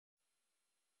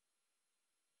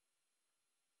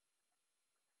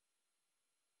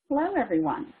Hello,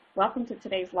 everyone. Welcome to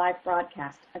today's live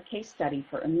broadcast, a case study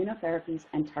for immunotherapies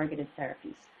and targeted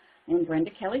therapies. I am Brenda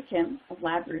Kelly Kim of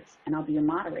LabRoots, and I'll be your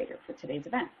moderator for today's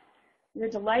event. We are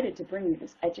delighted to bring you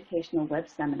this educational web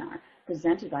seminar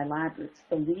presented by LabRoots,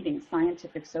 the leading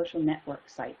scientific social network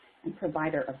site and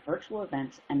provider of virtual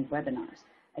events and webinars,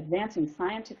 advancing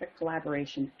scientific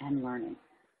collaboration and learning.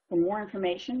 For more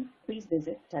information, please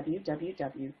visit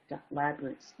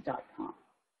www.labroots.com.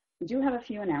 We do have a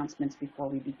few announcements before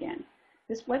we begin.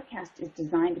 This webcast is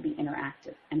designed to be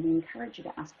interactive, and we encourage you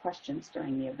to ask questions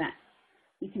during the event.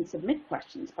 You can submit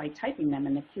questions by typing them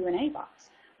in the Q&A box,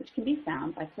 which can be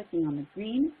found by clicking on the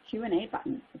green Q&A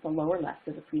button at the lower left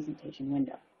of the presentation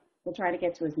window. We'll try to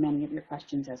get to as many of your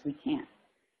questions as we can.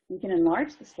 You can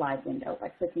enlarge the slide window by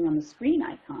clicking on the screen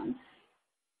icon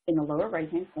in the lower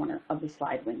right-hand corner of the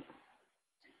slide window.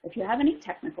 If you have any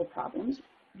technical problems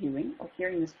viewing or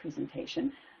hearing this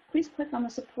presentation, please click on the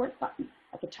support button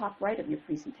at the top right of your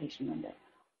presentation window,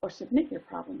 or submit your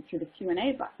problem through the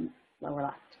Q&A button lower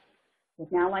left. I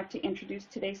would now like to introduce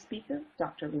today's speaker,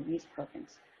 Dr. Louise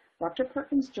Perkins. Dr.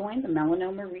 Perkins joined the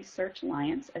Melanoma Research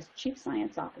Alliance as Chief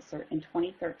Science Officer in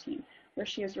 2013, where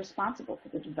she is responsible for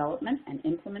the development and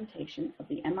implementation of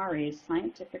the MRA's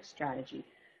scientific strategy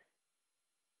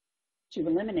to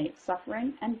eliminate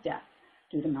suffering and death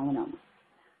due to melanoma.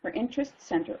 Her interests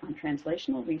center on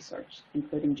translational research,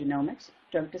 including genomics,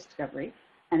 drug discovery,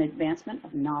 and advancement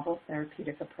of novel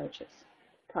therapeutic approaches.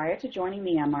 Prior to joining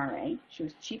the MRA, she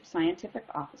was Chief Scientific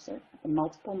Officer at the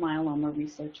Multiple Myeloma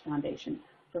Research Foundation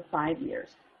for 5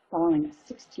 years, following a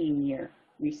 16-year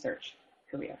research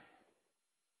career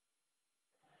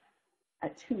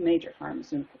at 2 major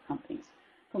pharmaceutical companies.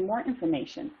 For more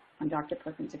information on Dr.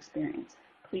 Perkins' experience,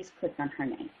 please click on her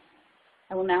name.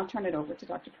 I will now turn it over to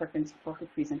Dr. Perkins for her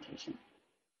presentation.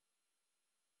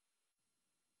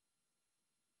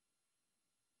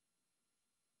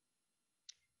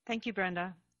 Thank you,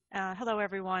 Brenda. Hello,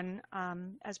 everyone.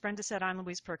 As Brenda said, I'm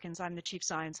Louise Perkins. I'm the Chief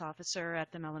Science Officer at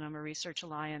the Melanoma Research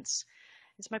Alliance.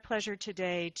 It's my pleasure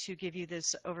today to give you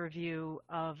this overview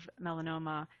of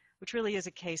melanoma, which really is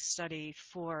a case study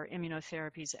for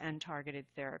immunotherapies and targeted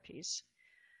therapies.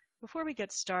 Before we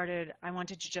get started, I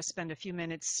wanted to just spend a few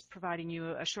minutes providing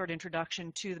you a short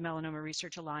introduction to the Melanoma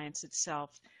Research Alliance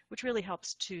itself, which really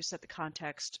helps to set the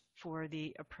context for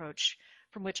the approach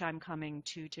from which I'm coming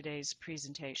to today's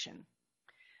presentation.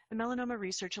 The Melanoma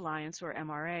Research Alliance, or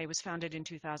MRA, was founded in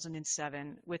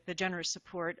 2007 with the generous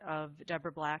support of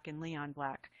Deborah Black and Leon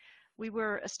Black. We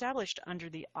were established under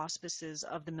the auspices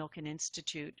of the Milken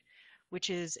Institute,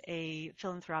 which is a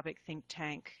philanthropic think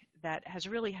tank that has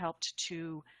really helped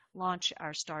to launch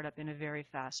our startup in a very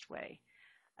fast way.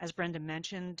 As Brenda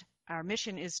mentioned, our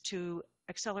mission is to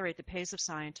accelerate the pace of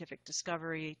scientific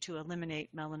discovery to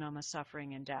eliminate melanoma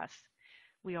suffering and death.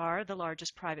 We are the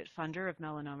largest private funder of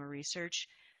melanoma research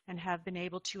and have been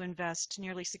able to invest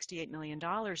nearly $68 million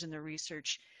in the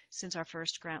research since our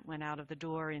first grant went out of the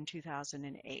door in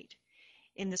 2008.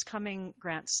 In this coming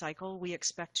grant cycle, we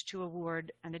expect to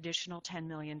award an additional $10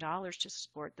 million to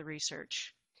support the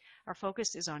research. Our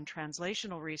focus is on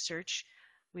translational research.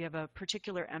 We have a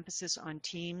particular emphasis on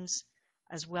teams,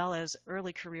 as well as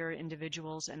early career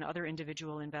individuals and other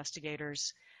individual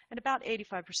investigators. And about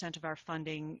 85% of our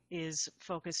funding is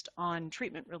focused on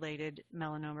treatment-related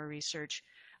melanoma research,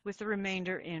 with the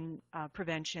remainder in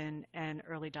prevention and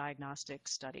early diagnostic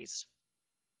studies.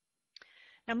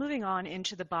 Now, moving on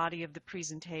into the body of the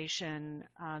presentation,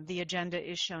 the agenda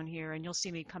is shown here, and you'll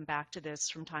see me come back to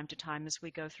this from time to time as we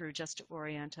go through just to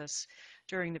orient us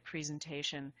during the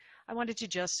presentation. I wanted to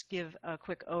just give a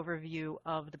quick overview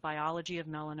of the biology of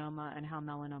melanoma and how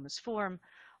melanomas form.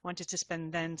 Wanted to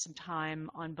spend then some time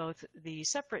on both the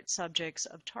separate subjects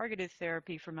of targeted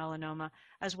therapy for melanoma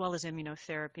as well as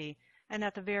immunotherapy, and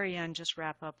at the very end just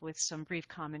wrap up with some brief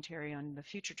commentary on the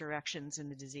future directions in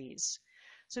the disease.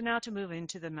 So now to move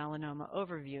into the melanoma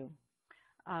overview.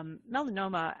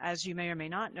 Melanoma, as you may or may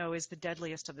not know, is the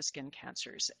deadliest of the skin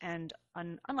cancers. And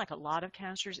unlike a lot of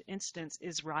cancers, incidence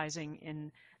is rising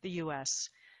in the US.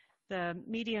 The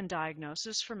median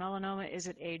diagnosis for melanoma is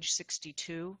at age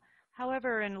 62.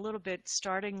 However, and a little bit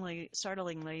startlingly,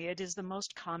 it is the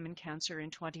most common cancer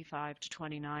in 25 to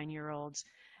 29-year-olds.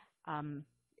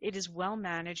 It is well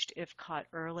managed if caught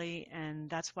early, and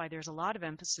that's why there's a lot of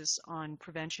emphasis on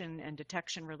prevention and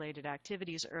detection-related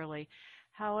activities early.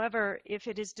 However, if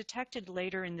it is detected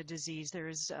later in the disease, there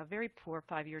is a very poor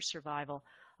 5-year survival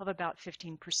of about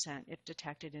 15% if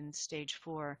detected in stage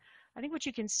 4. I think what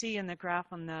you can see in the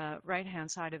graph on the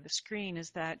right-hand side of the screen is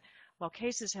that while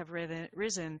cases have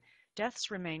risen,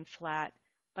 deaths remain flat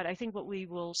But I think what we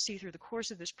will see through the course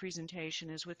of this presentation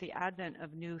is with the advent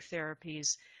of new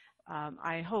therapies,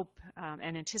 I hope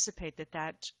and anticipate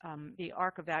that the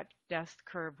arc of that death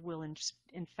curve will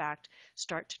in fact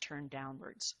start to turn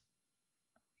downwards.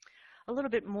 A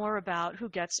little bit more about who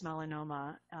gets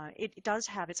melanoma. It does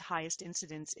have its highest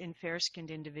incidence in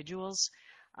fair-skinned individuals.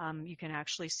 You can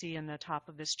actually see in the top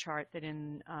of this chart that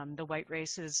in the white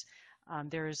races,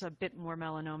 there is a bit more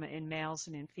melanoma in males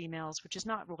than in females, which is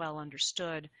not well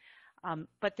understood.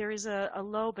 But there is a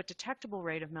low but detectable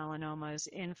rate of melanomas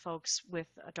in folks with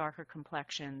darker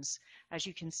complexions, as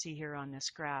you can see here on this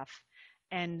graph.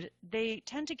 And they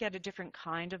tend to get a different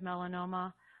kind of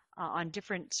melanoma on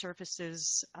different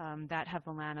surfaces that have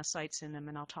melanocytes in them,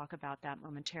 and I'll talk about that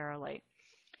momentarily.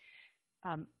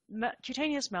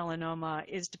 Cutaneous melanoma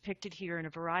is depicted here in a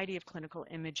variety of clinical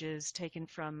images taken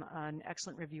from an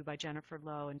excellent review by Jennifer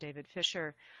Lowe and David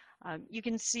Fisher. You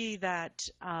can see that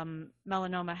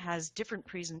melanoma has different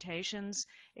presentations.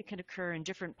 It can occur in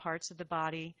different parts of the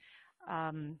body.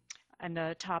 On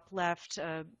the top left,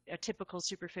 a typical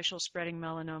superficial spreading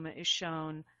melanoma is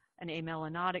shown, an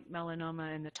amelanotic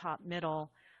melanoma in the top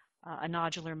middle, a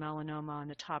nodular melanoma on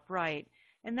the top right.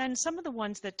 And then some of the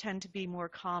ones that tend to be more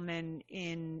common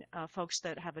in folks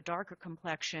that have a darker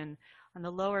complexion. On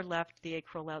the lower left, the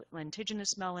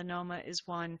acrolentiginous melanoma is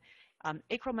one.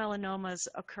 Acromelanomas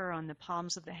occur on the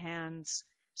palms of the hands,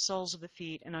 soles of the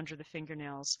feet, and under the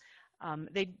fingernails.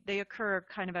 They occur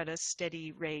kind of at a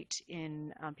steady rate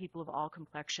in people of all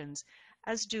complexions,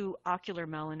 as do ocular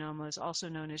melanomas, also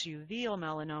known as uveal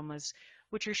melanomas,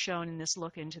 which are shown in this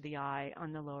look into the eye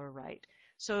on the lower right.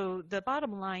 So the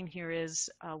bottom line here is,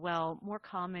 well, more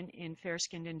common in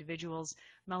fair-skinned individuals,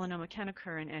 melanoma can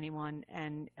occur in anyone,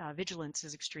 and vigilance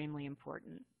is extremely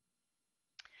important.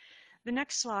 The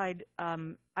next slide,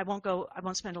 I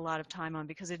won't spend a lot of time on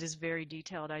because it is very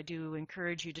detailed. I do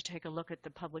encourage you to take a look at the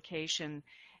publication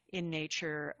in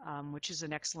Nature, which is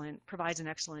provides an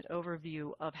excellent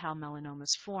overview of how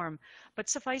melanomas form. But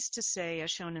suffice to say, as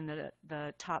shown in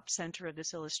the top center of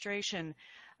this illustration,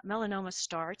 melanoma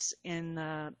starts in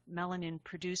the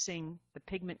melanin-producing, the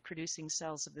pigment-producing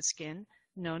cells of the skin,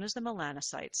 known as the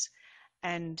melanocytes.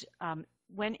 And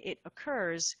when it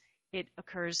occurs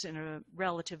in a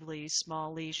relatively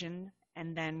small lesion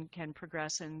and then can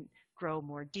progress and grow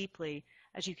more deeply,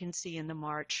 as you can see in the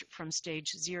march from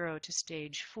stage 0 to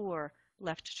stage 4,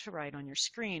 left to right on your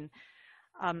screen.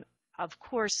 Of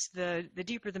course, the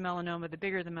deeper the melanoma, the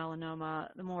bigger the melanoma,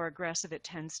 the more aggressive it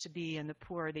tends to be and the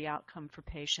poorer the outcome for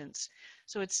patients.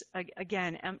 So it's,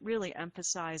 again, really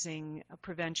emphasizing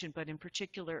prevention, but in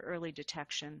particular early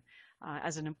detection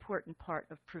as an important part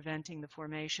of preventing the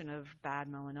formation of bad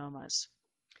melanomas.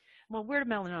 Well, where do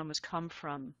melanomas come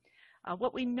from?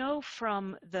 What we know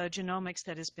from the genomics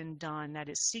that has been done, that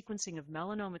is sequencing of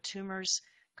melanoma tumors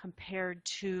compared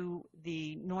to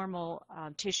the normal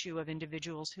tissue of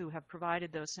individuals who have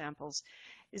provided those samples,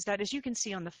 is that, as you can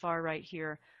see on the far right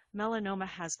here, melanoma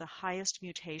has the highest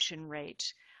mutation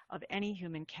rate of any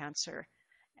human cancer.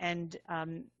 And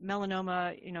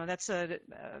melanoma, that's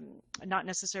not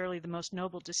necessarily the most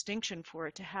noble distinction for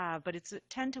it to have, but it's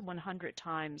 10 to 100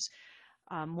 times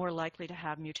more likely to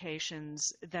have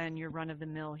mutations than your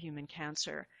run-of-the-mill human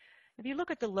cancer. If you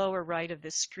look at the lower right of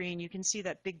this screen, you can see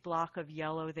that big block of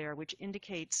yellow there, which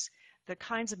indicates the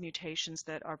kinds of mutations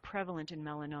that are prevalent in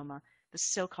melanoma, the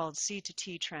so-called C to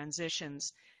T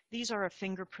transitions. These are a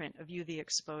fingerprint of UV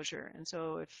exposure. And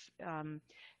so if,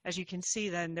 as you can see,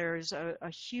 then there's a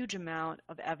huge amount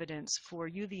of evidence for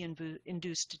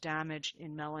UV-induced damage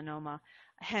in melanoma,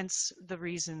 hence the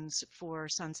reasons for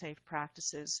sun-safe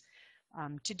practices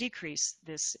to decrease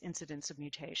this incidence of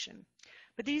mutation.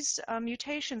 But these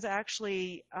mutations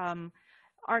actually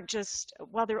aren't just,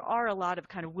 while there are a lot of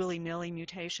kind of willy-nilly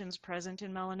mutations present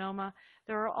in melanoma,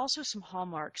 there are also some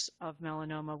hallmarks of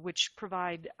melanoma which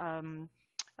provide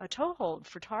a toehold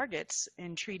for targets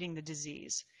in treating the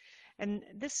disease. And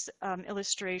this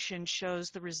illustration shows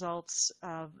the results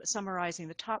of summarizing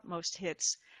the topmost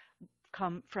hits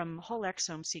come from whole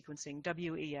exome sequencing,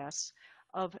 WES,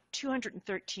 of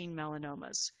 213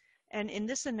 melanomas. And in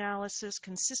this analysis,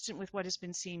 consistent with what has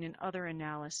been seen in other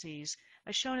analyses,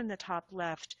 as shown in the top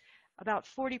left, about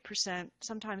 40%,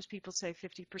 sometimes people say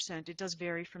 50%, it does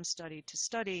vary from study to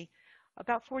study,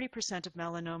 about 40% of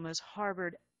melanomas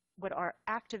harbored what are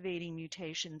activating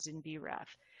mutations in BRAF.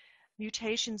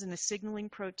 Mutations in the signaling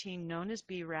protein known as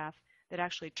BRAF that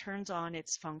actually turns on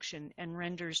its function and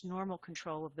renders normal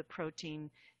control of the protein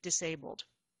disabled.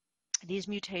 These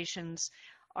mutations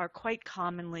are quite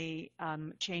commonly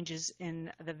changes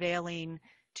in the valine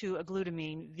to a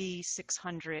glutamine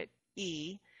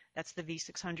V600E That's the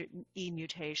V600E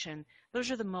mutation. Those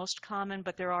are the most common,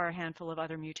 but there are a handful of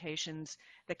other mutations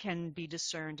that can be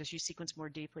discerned as you sequence more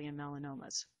deeply in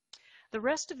melanomas. The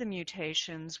rest of the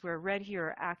mutations, where red here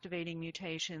are activating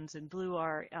mutations and blue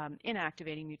are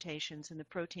inactivating mutations in the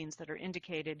proteins that are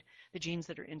indicated, the genes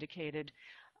that are indicated,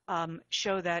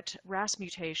 show that RAS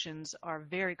mutations are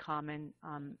very common.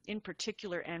 In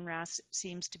particular, NRAS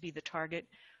seems to be the target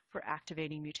for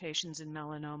activating mutations in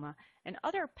melanoma, and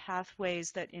other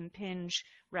pathways that impinge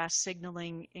RAS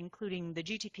signaling, including the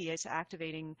GTPase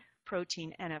activating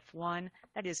protein NF1,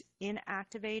 that is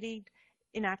inactivated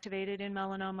in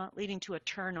melanoma, leading to a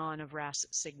turn-on of RAS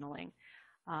signaling.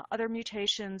 Other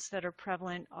mutations that are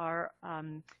prevalent are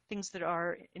things that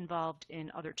are involved in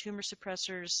other tumor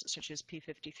suppressors, such as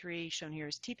P53, shown here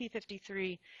as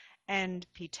TP53, and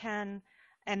P10,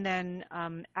 and then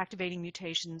activating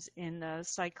mutations in the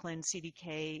cyclin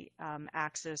CDK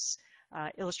axis,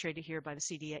 illustrated here by the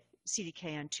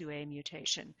CDKN2A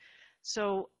mutation.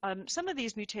 So some of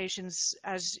these mutations,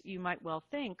 as you might well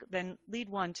think, then lead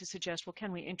one to suggest, well,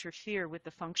 can we interfere with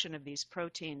the function of these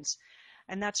proteins?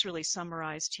 And that's really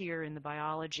summarized here in the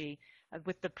biology.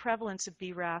 With the prevalence of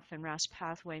BRAF and RAS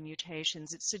pathway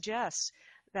mutations, it suggests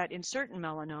that in certain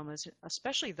melanomas,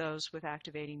 especially those with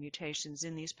activating mutations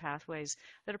in these pathways,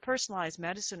 that a personalized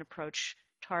medicine approach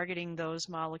targeting those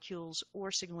molecules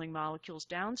or signaling molecules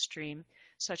downstream,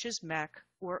 such as MEK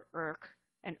or ERK,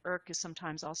 and ERK is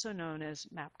sometimes also known as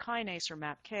MAP kinase or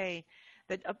MAPK,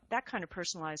 that kind of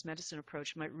personalized medicine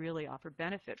approach might really offer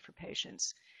benefit for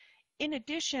patients. In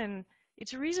addition,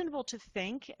 it's reasonable to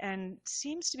think, and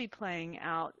seems to be playing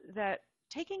out, that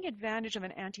taking advantage of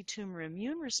an anti-tumor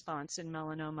immune response in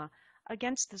melanoma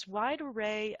against this wide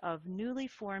array of newly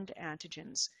formed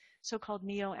antigens, so-called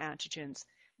neoantigens,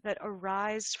 that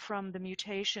arise from the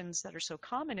mutations that are so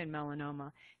common in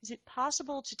melanoma, is it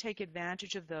possible to take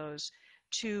advantage of those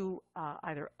to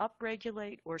either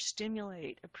upregulate or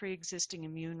stimulate a pre-existing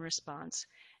immune response?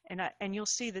 And you'll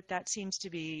see that that seems to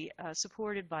be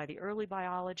supported by the early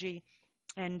biology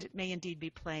and may indeed be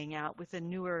playing out with the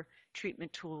newer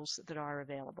treatment tools that are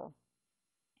available.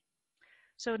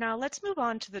 So now let's move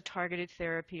on to the targeted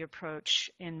therapy approach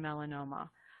in melanoma.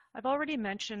 I've already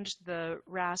mentioned the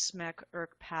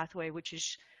RAS-MEK-ERK pathway, which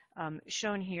is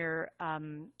shown here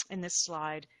in this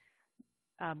slide.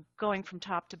 Going from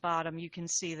top to bottom, you can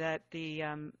see that the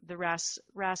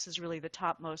RAS is really the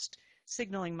topmost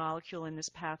signaling molecule in this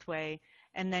pathway,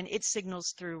 and then it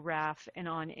signals through RAF and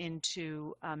on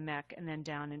into MEK and then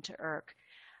down into ERK.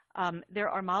 There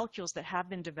are molecules that have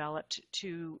been developed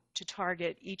to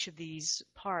target each of these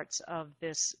parts of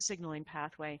this signaling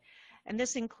pathway, and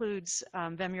this includes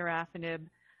vemurafenib,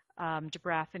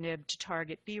 dabrafenib to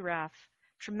target BRAF,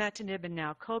 trametinib and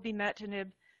now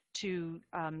cobimetinib to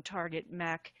target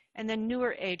MEK, and then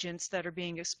newer agents that are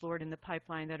being explored in the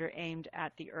pipeline that are aimed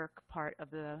at the ERK part of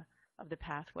the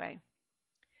pathway.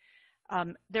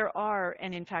 There are,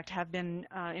 and in fact have been,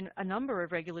 a number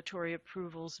of regulatory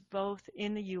approvals both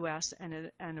in the US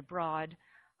and abroad.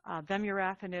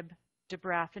 Vemurafenib,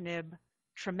 dabrafenib,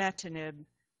 trametinib,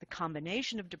 the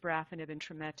combination of dabrafenib and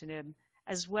trametinib,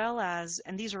 as well as,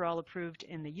 and these are all approved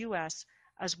in the US,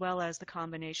 as well as the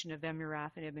combination of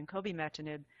vemurafenib and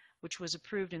cobimetinib, which was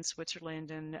approved in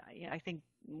Switzerland, and I think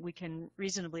we can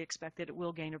reasonably expect that it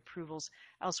will gain approvals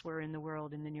elsewhere in the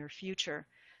world in the near future.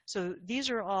 So these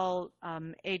are all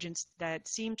agents that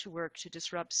seem to work to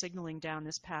disrupt signaling down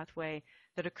this pathway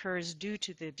that occurs due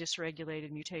to the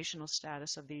dysregulated mutational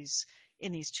status of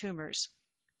in these tumors.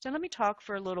 So let me talk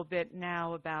for a little bit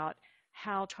now about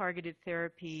how targeted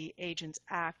therapy agents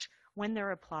act when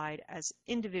they're applied as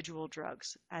individual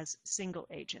drugs, as single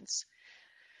agents.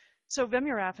 So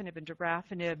vemurafenib and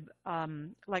dabrafenib,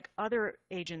 like other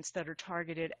agents that are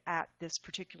targeted at this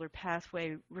particular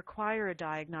pathway, require a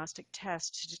diagnostic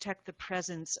test to detect the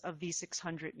presence of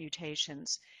V600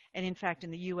 mutations, and in fact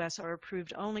in the US are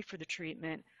approved only for the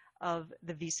treatment of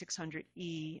the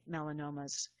V600E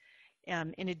melanomas.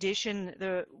 In addition,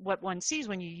 what one sees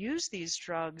when you use these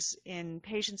drugs in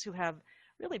patients who have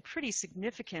really pretty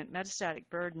significant metastatic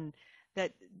burden,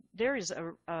 that there is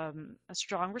a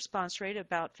strong response rate,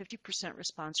 about 50%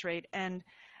 response rate, and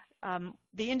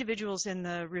the individuals in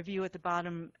the review at the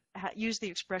bottom use the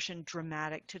expression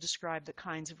dramatic to describe the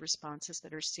kinds of responses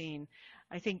that are seen.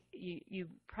 I think you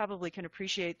probably can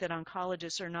appreciate that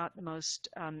oncologists are not the most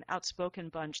outspoken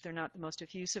bunch, they're not the most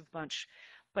effusive bunch,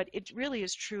 but it really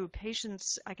is true.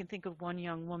 Patients, I can think of one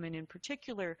young woman in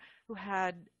particular who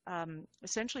had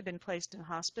essentially been placed in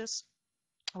hospice,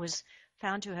 was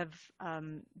found to have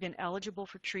been eligible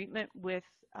for treatment with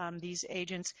these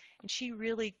agents, and she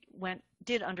really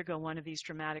did undergo one of these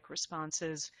dramatic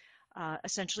responses,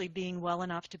 essentially being well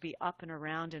enough to be up and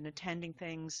around and attending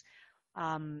things.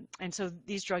 And so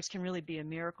these drugs can really be a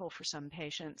miracle for some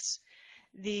patients.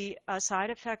 The side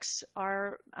effects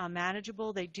are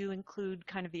manageable. They do include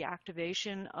kind of the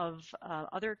activation of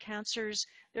other cancers.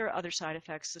 There are other side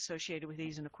effects associated with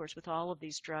these, and of course with all of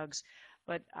these drugs.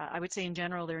 But I would say in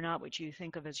general, they're not what you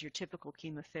think of as your typical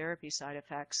chemotherapy side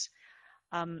effects.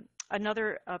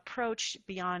 Another approach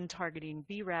beyond targeting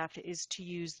BRAF is to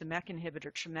use the MEK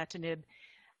inhibitor trametinib.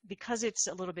 Because it's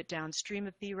a little bit downstream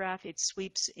of BRAF, it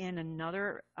sweeps in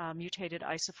another mutated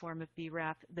isoform of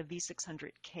BRAF, the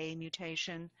V600K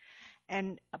mutation.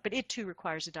 But it too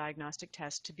requires a diagnostic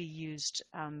test to be used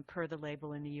per the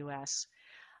label in the US.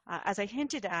 As I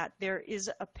hinted at, there is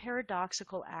a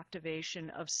paradoxical activation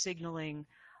of signaling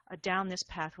down this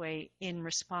pathway in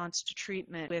response to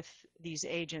treatment with these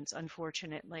agents,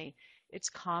 unfortunately. It's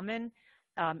common.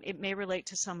 It may relate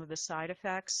to some of the side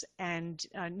effects, and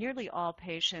nearly all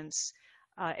patients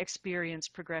experience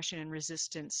progression and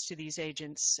resistance to these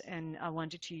agents in 1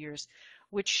 to 2 years,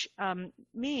 which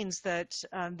means that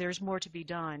there's more to be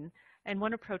done. And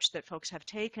one approach that folks have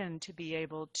taken to be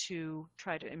able to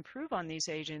try to improve on these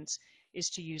agents is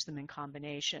to use them in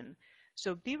combination.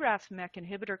 So BRAF MEK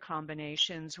inhibitor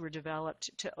combinations were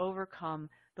developed to overcome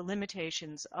the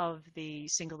limitations of the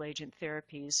single agent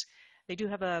therapies. They do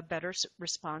have a better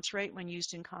response rate when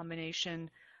used in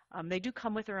combination. They do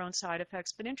come with their own side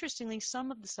effects, but interestingly, some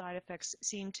of the side effects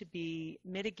seem to be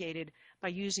mitigated by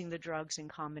using the drugs in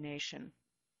combination.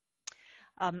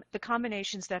 The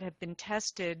combinations that have been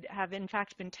tested have in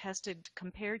fact been tested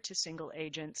compared to single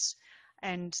agents.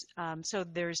 And so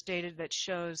there's data that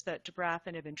shows that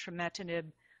dabrafenib and trametinib,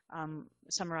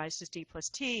 summarized as D plus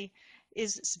T,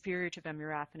 is superior to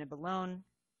vemurafenib alone.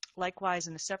 Likewise,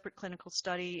 in a separate clinical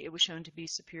study, it was shown to be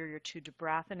superior to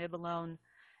dabrafenib alone.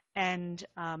 And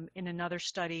in another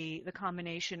study, the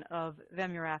combination of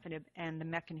vemurafenib and the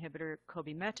MEK inhibitor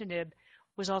cobimetinib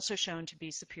was also shown to be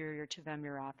superior to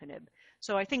vemurafenib.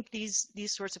 So I think these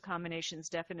sorts of combinations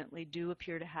definitely do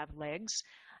appear to have legs.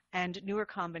 And newer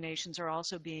combinations are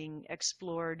also being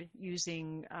explored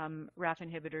using RAF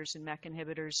inhibitors and MEK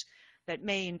inhibitors that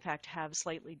may in fact have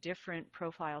slightly different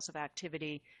profiles of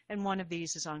activity, and one of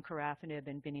these is encorafenib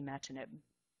and binimetinib.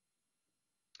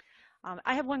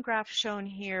 I have one graph shown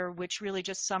here which really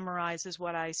just summarizes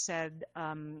what I said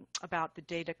about the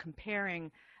data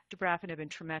comparing dabrafenib and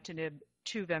trametinib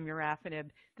to vemurafenib.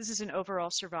 This is an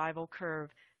overall survival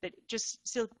curve that just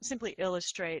simply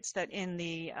illustrates that in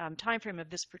the time frame of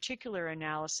this particular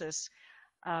analysis,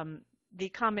 the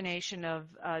combination of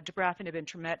dabrafenib and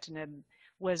trametinib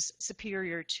was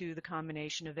superior to the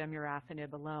combination of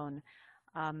vemurafenib alone.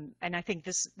 And I think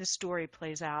this story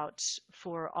plays out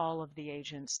for all of the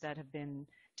agents that have been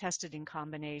tested in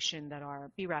combination that are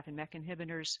BRAF and MEK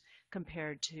inhibitors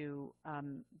compared to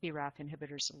BRAF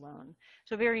inhibitors alone.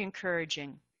 So very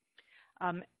encouraging.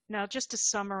 Now, just to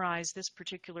summarize this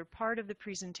particular part of the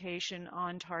presentation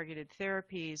on targeted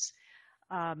therapies,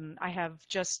 I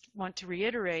just want to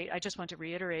reiterate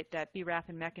that BRAF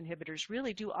and MEK inhibitors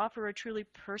really do offer a truly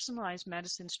personalized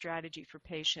medicine strategy for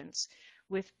patients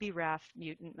with BRAF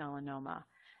mutant melanoma.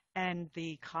 And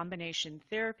the combination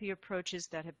therapy approaches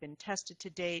that have been tested to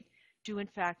date do in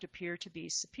fact appear to be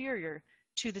superior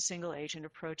to the single agent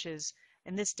approaches.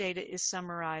 And this data is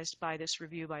summarized by this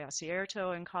review by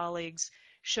Osierto and colleagues,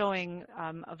 showing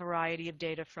a variety of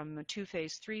data from the 2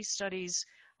 phase 3 studies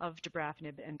of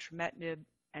dabrafenib and trametinib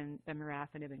and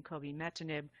vemurafenib and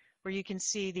cobimetinib, where you can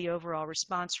see the overall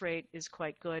response rate is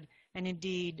quite good. And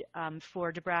indeed,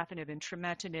 for dabrafenib and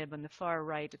trametinib on the far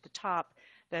right at the top,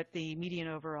 that the median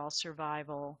overall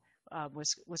survival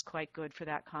was quite good for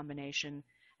that combination.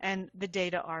 And the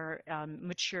data are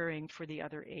maturing for the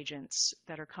other agents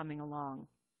that are coming along.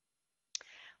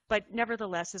 But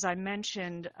nevertheless, as I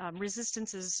mentioned,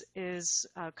 resistance is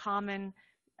common,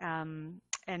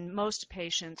 and most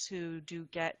patients who do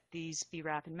get these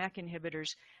BRAF and MEK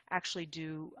inhibitors actually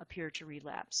do appear to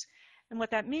relapse. And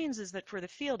what that means is that for the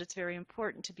field, it's very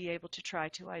important to be able to try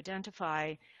to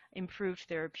identify improved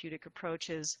therapeutic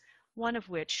approaches, one of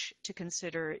which to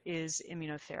consider is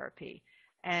immunotherapy.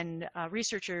 And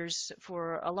researchers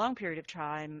for a long period of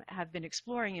time have been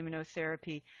exploring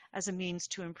immunotherapy as a means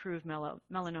to improve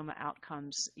melanoma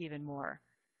outcomes even more.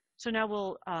 So now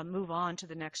we'll move on to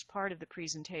the next part of the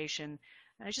presentation.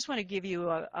 And I just want to give you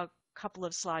a couple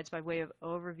of slides by way of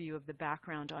overview of the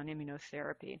background on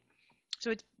immunotherapy. So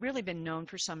it's really been known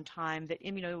for some time that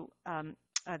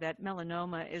that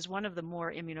melanoma is one of the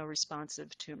more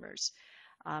immunoresponsive tumors.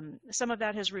 Some of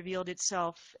that has revealed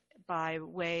itself by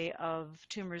way of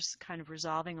tumors kind of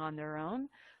resolving on their own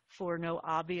for no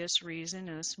obvious reason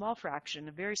in a small fraction,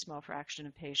 a very small fraction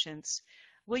of patients.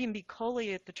 William B.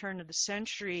 Coley at the turn of the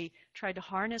century tried to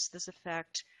harness this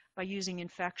effect by using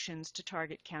infections to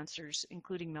target cancers,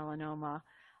 including melanoma.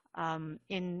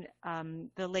 In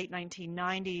the late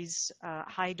 1990s,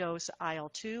 high-dose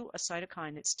IL-2, a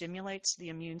cytokine that stimulates the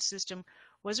immune system,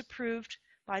 was approved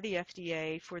by the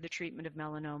FDA for the treatment of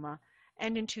melanoma.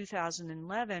 And in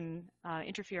 2011,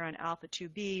 interferon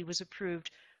alpha-2b was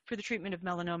approved for the treatment of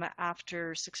melanoma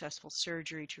after successful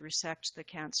surgery to resect the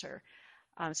cancer.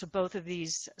 So both of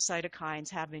these cytokines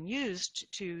have been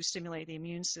used to stimulate the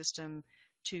immune system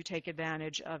to take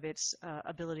advantage of its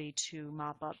ability to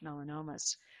mop up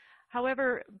melanomas.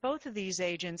 However, both of these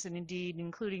agents, and indeed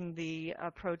including the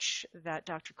approach that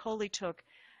Dr. Coley took,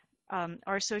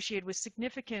 are associated with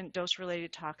significant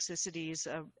dose-related toxicities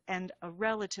and a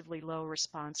relatively low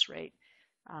response rate.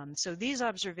 So these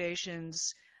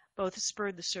observations both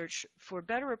spurred the search for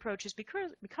better approaches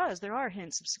because there are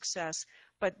hints of success,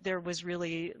 but there was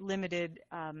really limited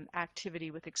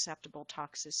activity with acceptable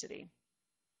toxicity.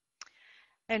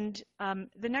 And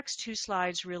the next two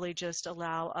slides really just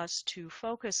allow us to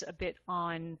focus a bit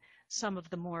on some of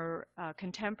the more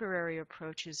contemporary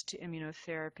approaches to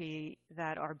immunotherapy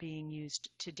that are being used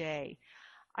today.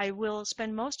 I will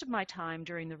spend most of my time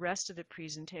during the rest of the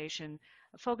presentation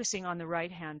focusing on the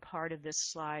right-hand part of this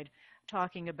slide,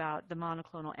 talking about the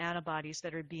monoclonal antibodies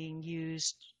that are being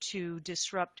used to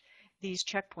disrupt these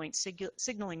checkpoint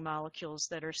signaling molecules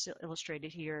that are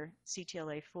illustrated here,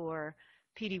 CTLA-4,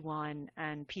 PD-1,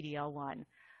 and PD-L1.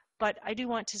 But I do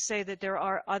want to say that there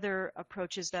are other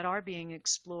approaches that are being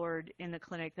explored in the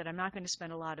clinic that I'm not going to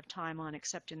spend a lot of time on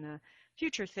except in the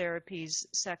future therapies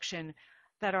section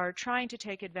that are trying to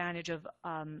take advantage of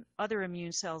other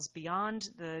immune cells beyond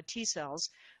the T cells,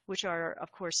 which are,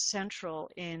 of course, central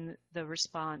in the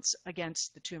response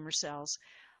against the tumor cells.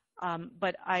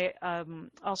 But I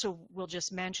also will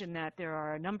just mention that there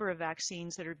are a number of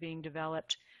vaccines that are being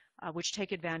developed which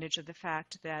take advantage of the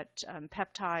fact that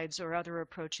peptides or other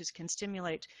approaches can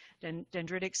stimulate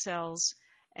dendritic cells,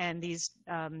 and these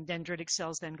dendritic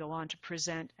cells then go on to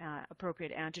present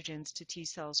appropriate antigens to T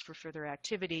cells for further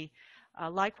activity.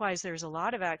 Likewise, there's a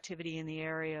lot of activity in the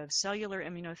area of cellular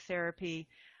immunotherapy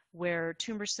where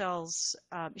tumor cells,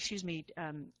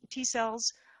 T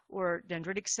cells or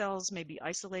dendritic cells may be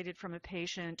isolated from a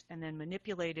patient and then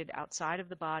manipulated outside of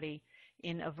the body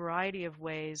in a variety of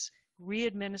ways,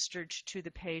 re-administered to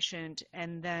the patient,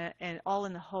 and all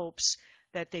in the hopes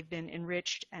that they've been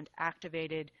enriched and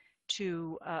activated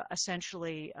to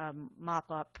essentially mop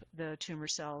up the tumor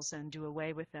cells and do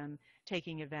away with them,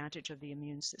 taking advantage of the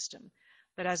immune system.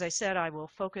 But as I said, I will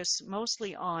focus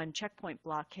mostly on checkpoint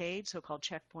blockade, so-called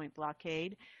checkpoint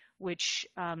blockade, which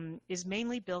is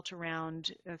mainly built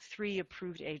around 3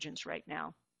 approved agents right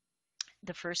now.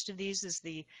 The first of these is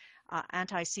the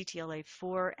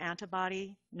anti-CTLA-4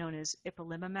 antibody known as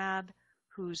ipilimumab,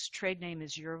 whose trade name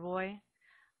is Yervoy.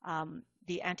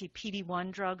 The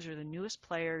anti-PD-1 drugs are the newest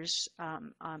players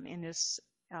in this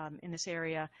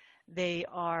area. They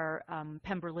are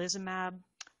pembrolizumab,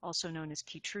 also known as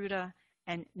Keytruda,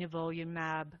 and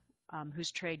nivolumab,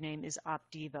 whose trade name is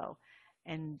Opdivo.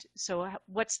 And so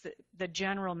what's the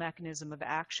general mechanism of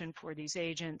action for these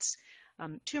agents?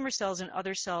 Tumor cells and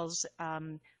other cells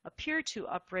appear to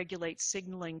upregulate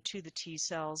signaling to the T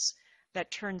cells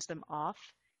that turns them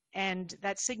off, and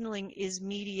that signaling is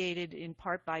mediated in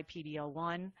part by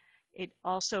PD-L1. It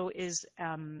also is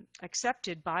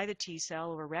accepted by the T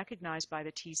cell or recognized by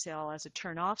the T cell as a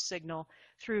turn-off signal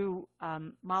through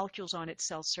molecules on its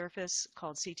cell surface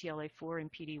called CTLA-4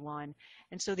 and PD-1.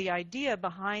 And so the idea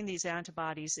behind these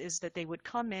antibodies is that they would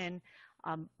come in,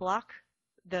 block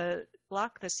the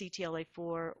CTLA-4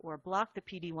 or block the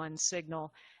PD-1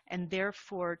 signal, and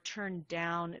therefore turn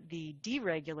down the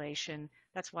deregulation.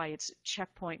 That's why it's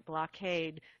checkpoint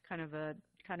blockade, kind of a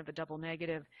double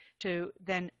negative, to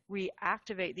then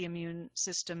reactivate the immune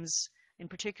system's, in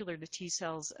particular the T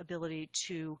cells' ability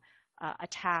to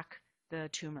attack the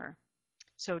tumor.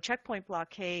 So checkpoint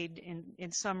blockade,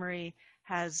 in summary,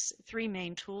 has 3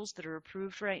 main tools that are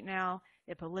approved right now: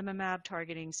 ipilimumab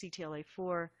targeting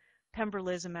CTLA-4,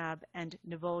 pembrolizumab, and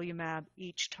nivolumab,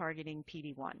 each targeting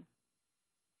PD-1.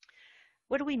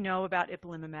 What do we know about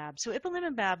ipilimumab? So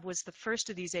ipilimumab was the first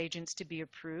of these agents to be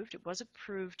approved. It was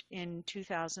approved in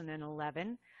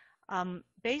 2011.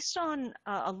 Based on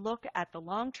a look at the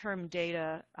long-term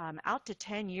data out to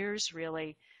 10 years,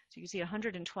 really, so you can see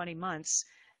 120 months,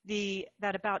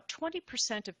 that about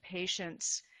 20% of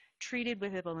patients treated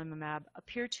with ipilimumab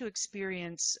appear to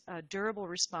experience durable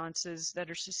responses that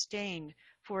are sustained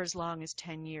for as long as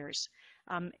 10 years.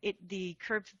 The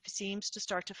curve seems to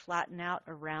start to flatten out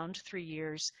around 3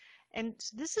 years. And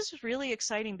this is really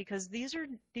exciting because these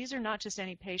are not just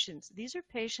any patients. These are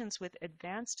patients with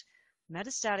advanced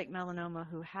metastatic melanoma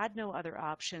who had no other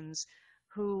options,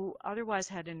 who otherwise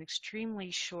had an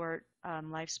extremely short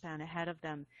lifespan ahead of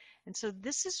them. And so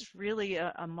this is really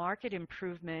a marked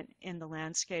improvement in the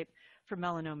landscape for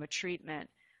melanoma treatment.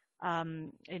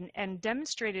 And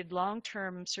demonstrated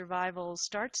long-term survival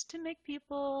starts to make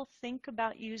people think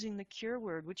about using the cure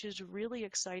word, which is really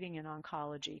exciting in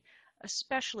oncology,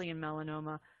 especially in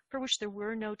melanoma, for which there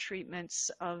were no treatments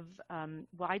of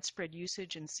widespread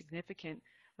usage and significant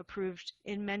approved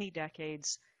in many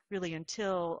decades, really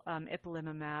until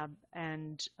ipilimumab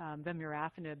and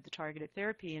vemurafenib, the targeted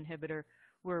therapy inhibitor,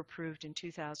 were approved in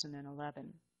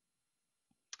 2011.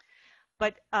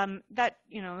 But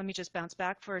let me just bounce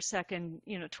back for a second.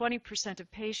 20%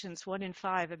 of patients, 1 in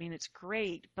 5, I mean, it's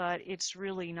great, but it's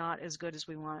really not as good as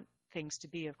we want things to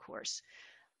be, of course.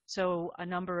 So a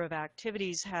number of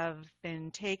activities have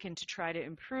been taken to try to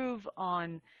improve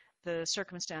on the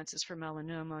circumstances for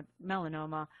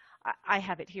melanoma. I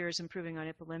have it here as improving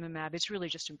on ipilimumab. It's really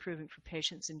just improving for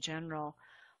patients in general.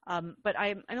 But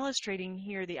I'm illustrating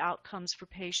here the outcomes for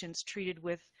patients treated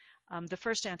with the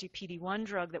first anti-PD-1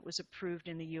 drug that was approved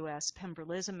in the U.S.,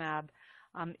 pembrolizumab.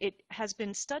 It has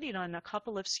been studied on a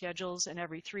couple of schedules, an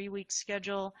every 3-week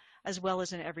schedule, as well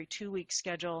as an every 2-week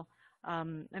schedule.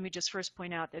 Let me just first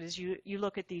point out that as you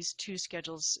look at these two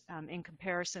schedules in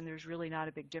comparison, there's really not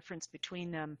a big difference between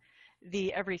them.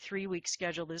 The every 3-week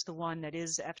schedule is the one that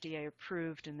is FDA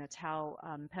approved, and that's how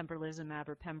pembrolizumab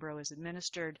or Pembro is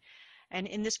administered. And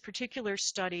in this particular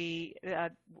study,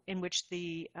 in which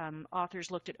the authors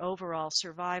looked at overall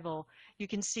survival, you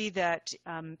can see that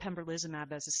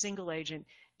pembrolizumab as a single agent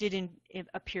did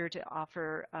appear to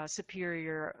offer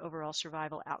superior overall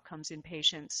survival outcomes in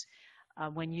patients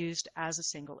when used as a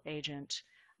single agent.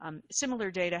 Similar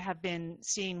data have been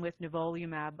seen with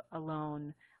nivolumab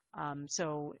alone.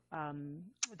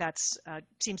 That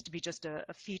seems to be just a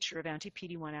feature of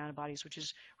anti-PD-1 antibodies, which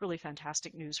is really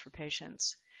fantastic news for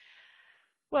patients.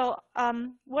 Well,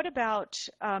 what about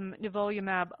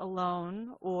nivolumab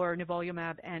alone or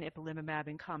nivolumab and ipilimumab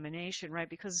in combination, right?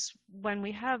 Because when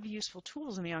we have useful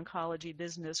tools in the oncology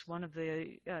business, one of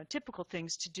the typical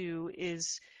things to do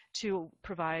is to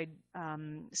provide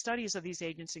studies of these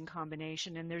agents in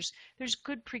combination. And there's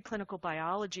good preclinical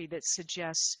biology that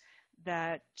suggests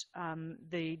that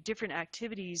the different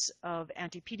activities of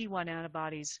anti-PD-1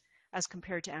 antibodies as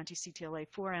compared to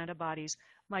anti-CTLA-4 antibodies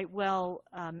might well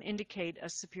indicate a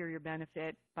superior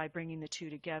benefit by bringing the two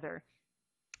together.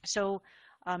 So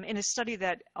in a study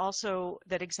that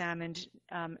examined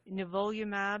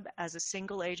nivolumab as a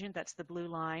single agent, that's the blue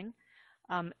line,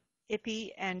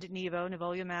 Ipi and Nivo,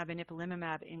 nivolumab and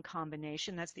ipilimumab in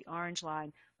combination, that's the orange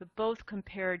line, but both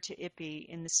compared to Ipi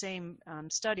in the same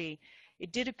study,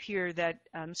 it did appear that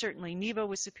certainly Nivo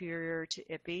was superior to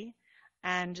Ipi,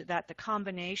 and that the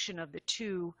combination of the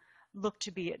two looked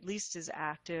to be at least as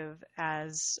active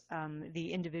as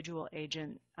the individual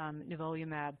agent,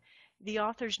 nivolumab. The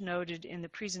authors noted in the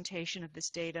presentation of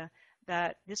this data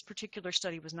that this particular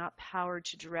study was not powered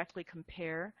to directly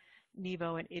compare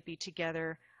Nivo and Ipi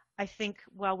together. I think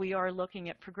while we are looking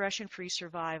at progression-free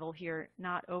survival here,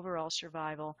 not overall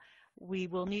survival, we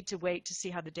will need to wait to see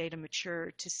how the data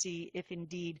mature to see if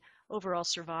indeed overall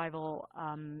survival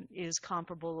is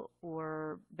comparable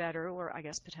or better, or I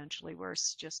guess potentially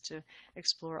worse, just to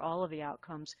explore all of the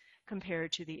outcomes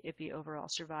compared to the Ipi overall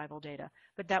survival data.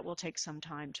 But that will take some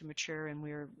time to mature, and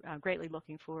we're greatly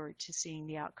looking forward to seeing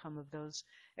the outcome of those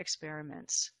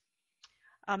experiments.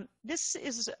 This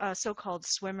is a so-called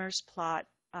swimmer's plot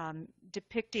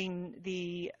depicting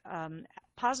the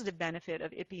positive benefit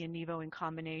of Ipi and Nivo in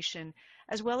combination,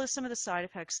 as well as some of the side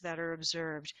effects that are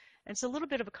observed. And it's a little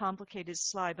bit of a complicated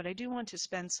slide, but I do want to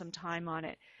spend some time on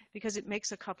it because it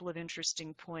makes a couple of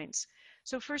interesting points.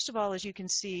 So first of all, as you can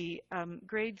see,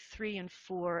 grade 3 and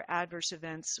 4 adverse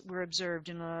events were observed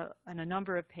in a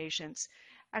number of patients.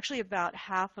 Actually, about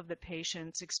half of the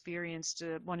patients experienced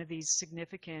one of these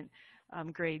significant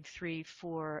grade 3,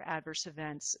 4 adverse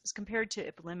events as compared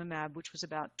to ipilimumab, which was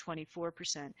about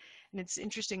 24%. And it's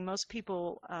interesting, most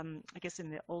people, I guess in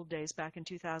the old days, back in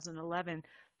 2011,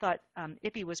 thought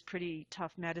Ipi was pretty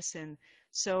tough medicine.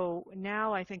 So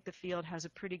now I think the field has a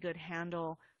pretty good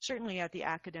handle, certainly at the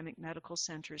academic medical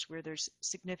centers where there's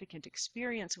significant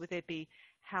experience with Ipi,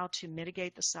 how to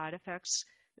mitigate the side effects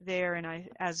there. And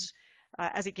as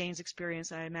as it gains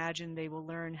experience, I imagine they will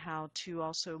learn how to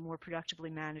also more productively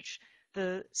manage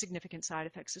the significant side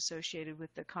effects associated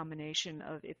with the combination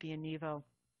of IPI and Nivo.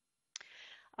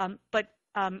 But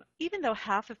even though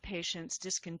half of patients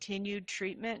discontinued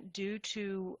treatment due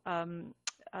to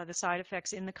the side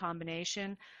effects in the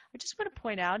combination, I just want to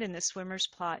point out in this swimmer's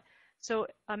plot, so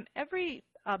every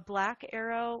black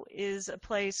arrow is a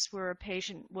place where a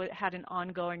patient had an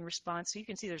ongoing response. So you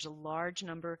can see there's a large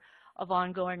number of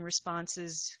ongoing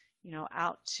responses,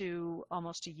 out to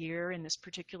almost a year in this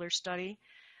particular study.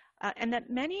 And that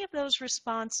many of those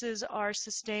responses are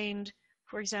sustained,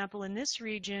 for example, in this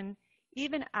region,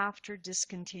 even after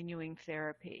discontinuing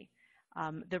therapy.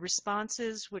 The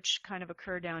responses, which kind of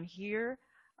occur down here,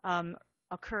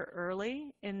 occur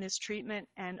early in this treatment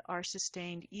and are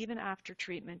sustained even after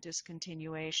treatment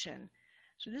discontinuation.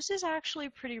 So this is actually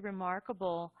pretty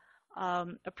remarkable,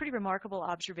 a pretty remarkable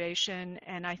observation,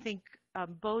 and I think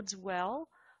bodes well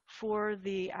for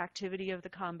the activity of the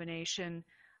combination,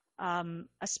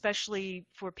 especially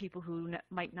for people who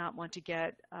might not want to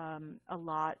get a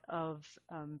lot of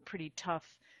pretty tough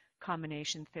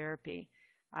combination therapy.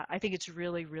 I think it's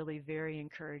really, really very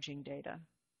encouraging data.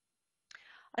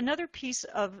 Another piece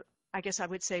of, I guess I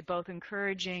would say, both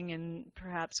encouraging and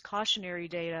perhaps cautionary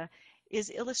data is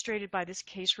illustrated by this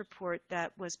case report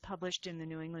that was published in the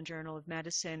New England Journal of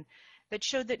Medicine that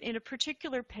showed that in a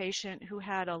particular patient who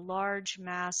had a large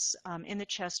mass in the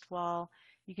chest wall,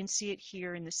 you can see it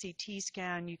here in the CT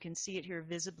scan, you can see it here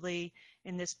visibly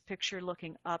in this picture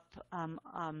looking up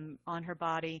on her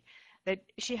body, that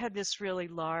she had this really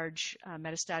large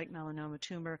metastatic melanoma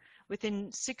tumor.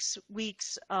 Within 6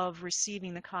 weeks of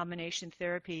receiving the combination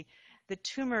therapy, the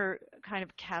tumor kind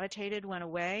of cavitated, went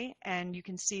away, and you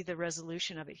can see the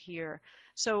resolution of it here.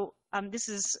 So this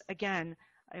is, again,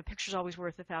 a picture's always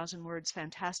worth 1,000 words,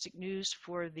 fantastic news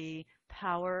for the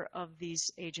power of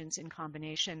these agents in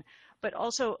combination, but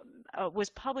also was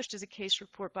published as a case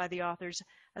report by the authors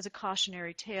as a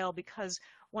cautionary tale, because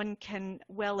one can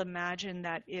well imagine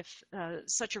that if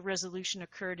such a resolution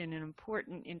occurred in an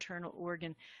important internal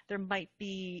organ, there might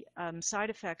be side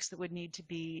effects that would need to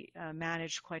be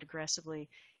managed quite aggressively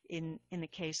in the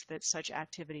case that such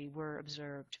activity were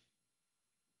observed.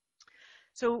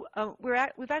 So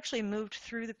we've actually moved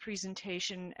through the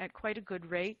presentation at quite a good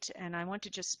rate, and I want to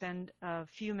just spend a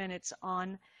few minutes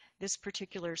on this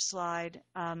particular slide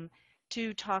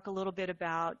to talk a little bit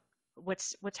about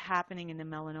what's happening in the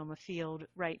melanoma field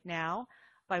right now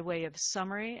by way of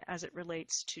summary as it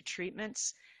relates to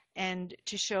treatments, and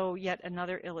to show yet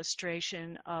another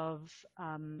illustration of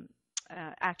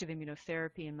active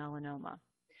immunotherapy in melanoma.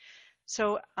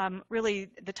 So really,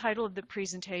 the title of the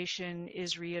presentation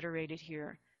is reiterated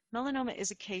here. Melanoma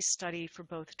is a case study for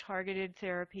both targeted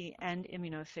therapy and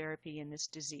immunotherapy in this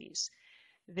disease.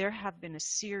 There have been a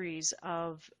series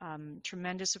of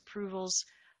tremendous approvals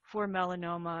for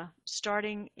melanoma,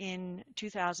 starting in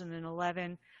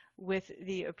 2011 with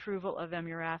the approval of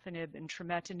vemurafenib and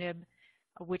trametinib,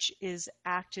 which is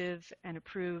active and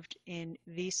approved in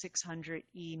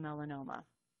V600E melanoma.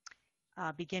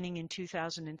 Beginning in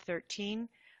 2013,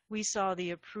 we saw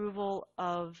the approval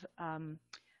of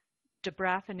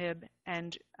dabrafenib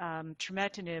and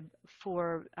trametinib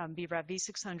for BRAF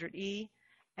V600E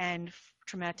and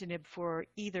trametinib for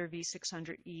either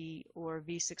V600E or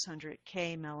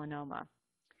V600K melanoma.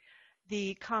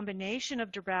 The combination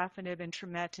of dabrafenib and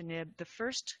trametinib, the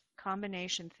first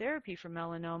combination therapy for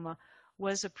melanoma,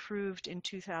 was approved in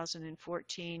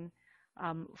 2014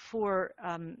 for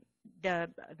the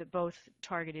both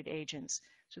targeted agents.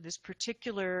 So this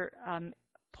particular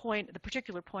point, the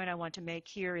particular point I want to make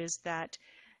here is that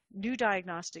new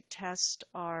diagnostic tests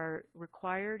are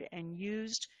required and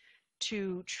used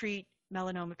to treat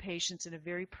melanoma patients in a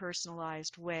very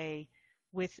personalized way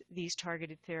with these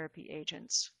targeted therapy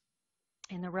agents.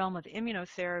 In the realm of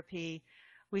immunotherapy,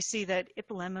 we see that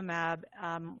ipilimumab,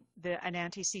 an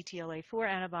anti-CTLA-4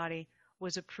 antibody,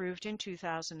 was approved in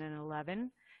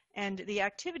 2011. And the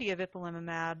activity of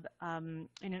ipilimumab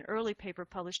in an early paper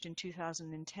published in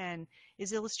 2010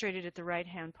 is illustrated at the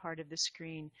right-hand part of the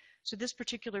screen. So this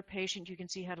particular patient, you can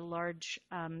see, had a large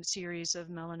series of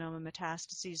melanoma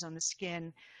metastases on the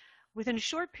skin. Within a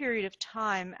short period of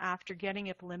time after getting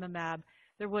ipilimumab,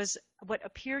 there was what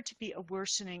appeared to be a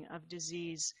worsening of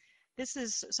disease. This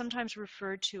is sometimes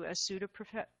referred to as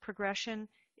pseudoprogression.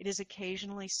 It is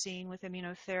occasionally seen with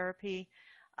immunotherapy.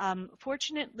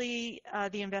 Fortunately,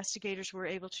 the investigators were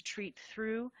able to treat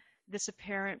through this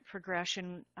apparent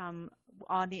progression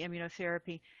on the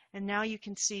immunotherapy. And now you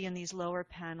can see in these lower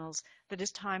panels that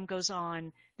as time goes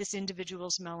on, this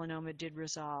individual's melanoma did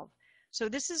resolve. So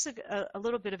this is a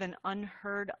little bit of an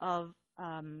unheard of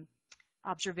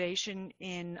observation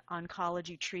in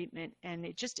oncology treatment, and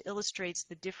it just illustrates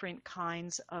the different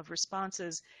kinds of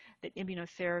responses that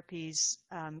immunotherapies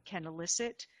can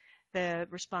elicit. The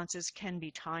responses can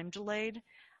be time delayed,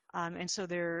 and so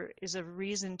there is a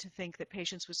reason to think that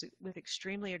patients with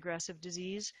extremely aggressive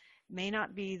disease may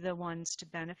not be the ones to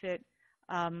benefit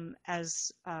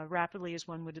as rapidly as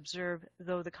one would observe,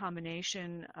 though the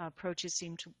combination approaches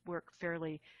seem to work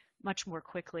much more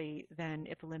quickly than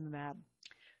ipilimumab.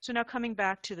 So now coming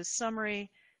back to the summary,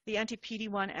 the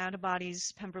anti-PD-1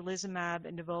 antibodies, pembrolizumab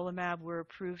and nivolumab, were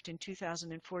approved in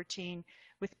 2014,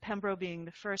 with pembro being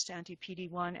the first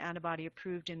anti-PD-1 antibody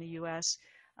approved in the US.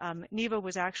 Nivo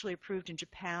was actually approved in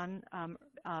Japan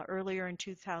earlier in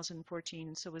 2014,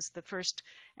 and so was the first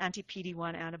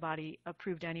anti-PD-1 antibody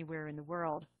approved anywhere in the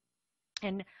world.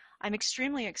 And I'm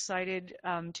extremely excited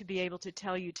to be able to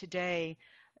tell you today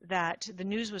that the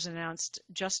news was announced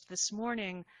just this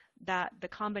morning that the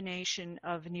combination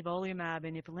of nivolumab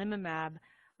and ipilimumab,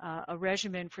 a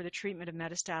regimen for the treatment of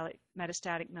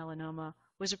metastatic melanoma,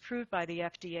 was approved by the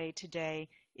FDA today.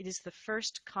 It is the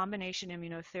first combination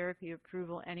immunotherapy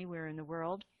approval anywhere in the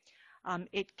world.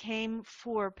 It came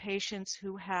for patients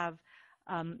who have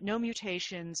no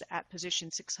mutations at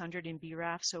position 600 in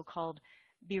BRAF, so-called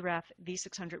BRAF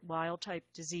V600 wild-type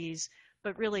disease,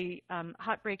 but really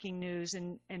heartbreaking news,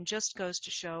 and just goes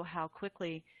to show how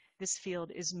quickly this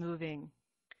field is moving.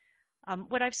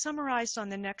 What I've summarized on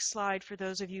the next slide, for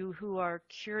those of you who are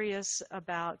curious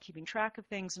about keeping track of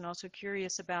things and also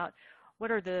curious about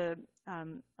what are the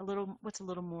what's a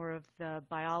little more of the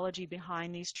biology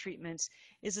behind these treatments,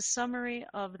 is a summary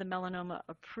of the melanoma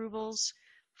approvals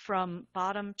from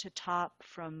bottom to top,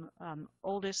 from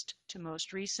oldest to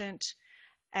most recent,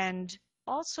 and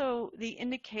also the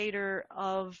indicator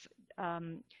of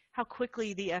how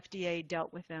quickly the FDA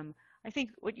dealt with them. I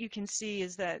think what you can see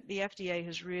is that the FDA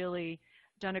has really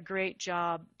done a great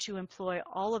job to employ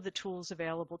all of the tools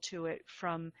available to it,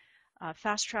 from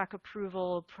fast-track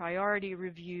approval, priority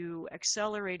review,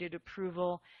 accelerated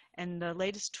approval, and the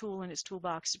latest tool in its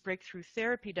toolbox, breakthrough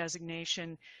therapy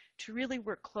designation, to really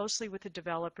work closely with the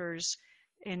developers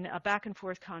in a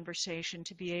back-and-forth conversation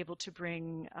to be able to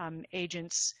bring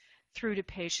agents through to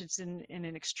patients in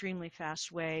an extremely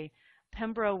fast way.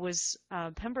 Pembro was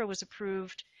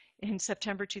approved in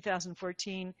September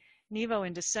 2014, Nivo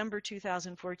in December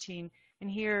 2014, and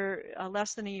here,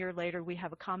 less than a year later, we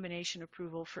have a combination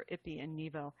approval for Ipi and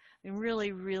Nivo. And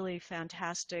really, really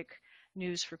fantastic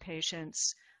news for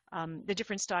patients. The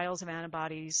different styles of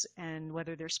antibodies and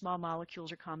whether they're small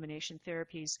molecules or combination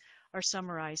therapies are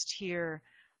summarized here.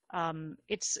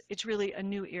 It's really a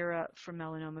new era for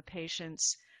melanoma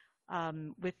patients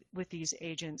with these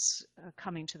agents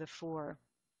coming to the fore.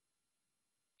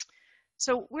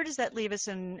 So where does that leave us,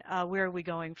 and where are we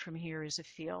going from here as a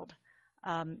field?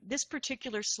 This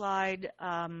particular slide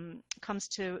comes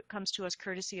to us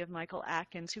courtesy of Michael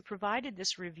Atkins, who provided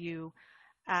this review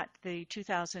at the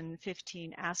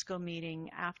 2015 ASCO meeting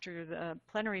after the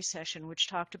plenary session, which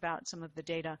talked about some of the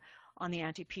data on the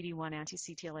anti-PD-1,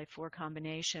 anti-CTLA-4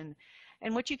 combination.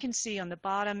 And what you can see on the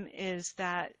bottom is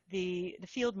that the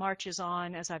field marches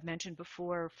on, as I've mentioned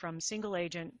before, from single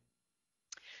agent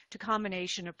to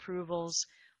combination approvals,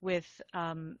 with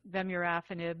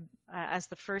vemurafenib as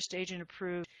the first agent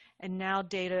approved, and now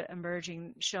data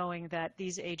emerging showing that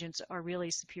these agents are really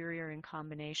superior in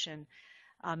combination.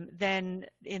 Then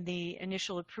in the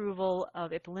initial approval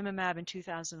of ipilimumab in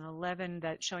 2011,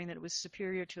 showing that it was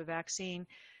superior to a vaccine,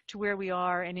 to where we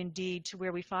are, and indeed to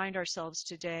where we find ourselves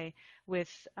today,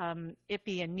 with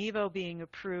Ipi and Nivo being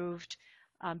approved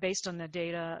based on the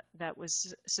data that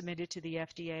was submitted to the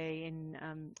FDA in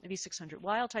V600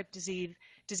 wild-type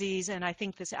disease, and I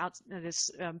think this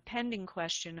pending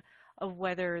question of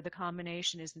whether the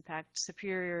combination is in fact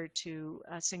superior to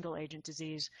single-agent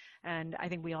disease, and I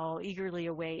think we all eagerly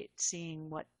await seeing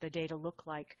what the data look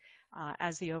like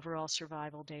as the overall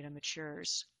survival data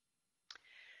matures.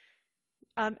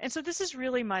 And so this is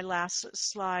really my last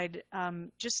slide,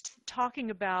 just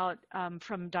talking about,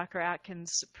 from Dr.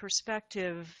 Atkins'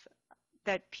 perspective,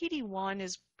 that PD-1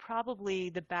 is probably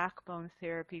the backbone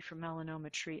therapy for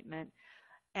melanoma treatment,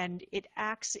 and it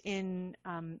acts in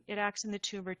the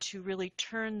tumor to really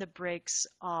turn the brakes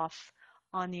off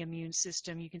on the immune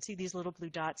system. You can see these little blue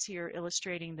dots here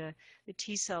illustrating the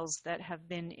T cells that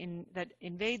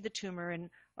invade the tumor and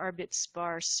are a bit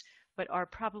sparse, but are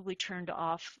probably turned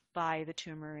off by the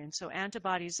tumor. And so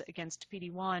antibodies against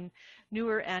PD-1,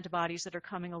 newer antibodies that are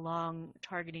coming along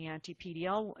targeting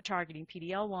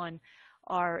PD-L1,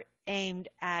 are aimed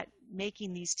at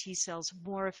making these T cells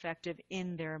more effective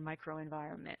in their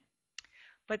microenvironment.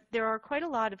 But there are quite a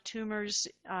lot of tumors,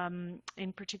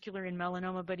 in particular in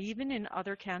melanoma, but even in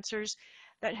other cancers,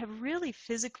 that have really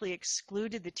physically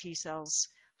excluded the T cells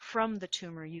from the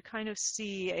tumor. You kind of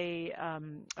see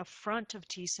a front of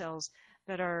T cells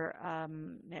that are,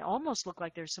 they almost look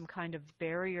like there's some kind of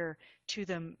barrier to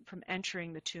them from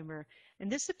entering the tumor. And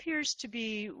this appears to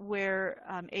be where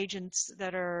agents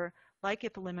that are like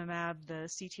ipilimumab, the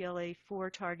CTLA-4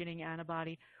 targeting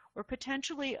antibody, or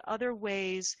potentially other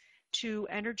ways to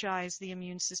energize the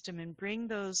immune system and bring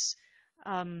those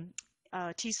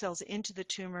T cells into the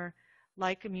tumor,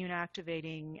 like immune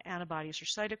activating antibodies or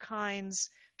cytokines,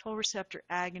 toll receptor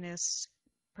agonists,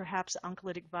 perhaps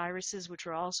oncolytic viruses, which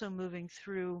are also moving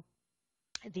through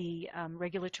the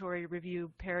regulatory review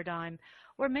paradigm,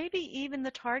 or maybe even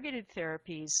the targeted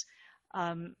therapies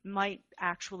might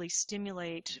actually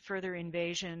stimulate further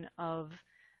invasion of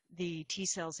the T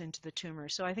cells into the tumor.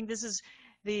 So I think this is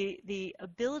the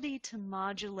ability to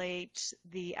modulate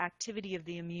the activity of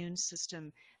the immune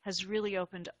system has really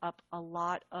opened up a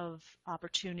lot of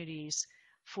opportunities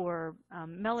for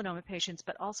melanoma patients,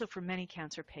 but also for many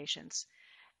cancer patients.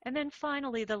 And then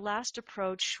finally, the last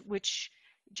approach, which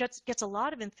just gets a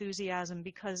lot of enthusiasm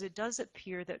because it does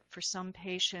appear that for some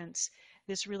patients,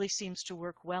 this really seems to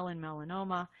work well in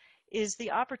melanoma, is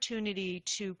the opportunity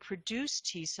to produce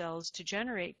T cells, to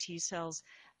generate T cells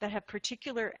that have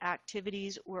particular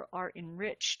activities or are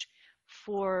enriched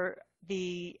for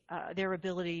their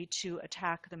ability to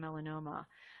attack the melanoma.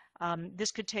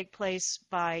 This could take place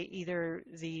by either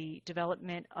the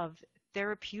development of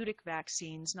therapeutic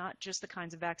vaccines, not just the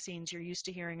kinds of vaccines you're used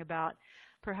to hearing about,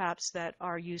 perhaps that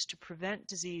are used to prevent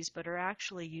disease, but are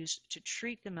actually used to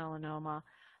treat the melanoma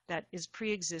that is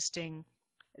pre-existing.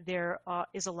 There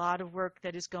is a lot of work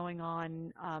that is going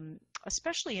on,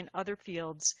 especially in other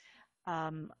fields,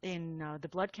 in the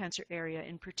blood cancer area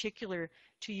in particular,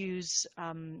 to use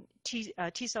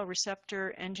T cell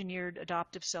receptor engineered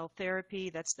adoptive cell therapy,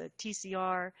 that's the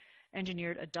TCR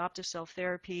engineered adoptive cell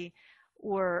therapy,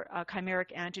 or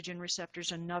chimeric antigen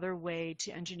receptors, another way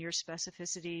to engineer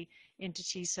specificity into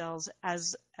T cells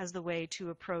as the way to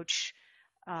approach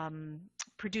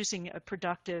producing a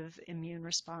productive immune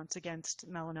response against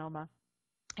melanoma.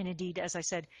 And indeed, as I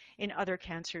said, in other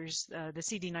cancers, the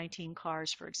CD19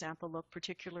 CARs, for example, look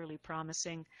particularly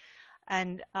promising.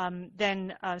 And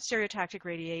then stereotactic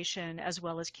radiation as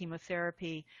well as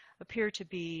chemotherapy appear to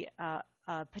be a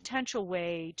potential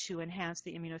way to enhance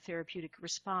the immunotherapeutic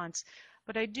response.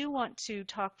 But I do want to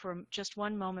talk for just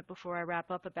one moment before I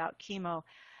wrap up about chemo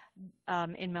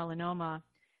in melanoma.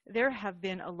 There have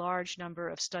been a large number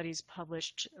of studies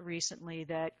published recently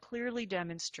that clearly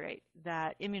demonstrate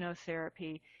that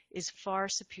immunotherapy is far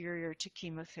superior to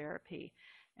chemotherapy.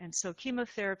 And so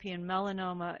chemotherapy in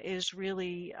melanoma is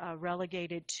really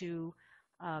relegated to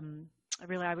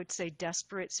really, I would say,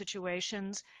 desperate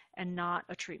situations and not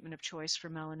a treatment of choice for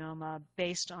melanoma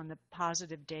based on the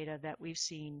positive data that we've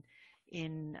seen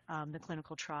in the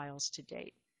clinical trials to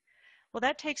date. Well,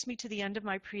 that takes me to the end of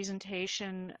my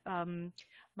presentation.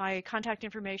 My contact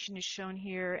information is shown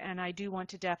here, and I do want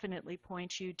to definitely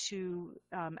point you to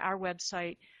our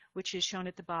website, which is shown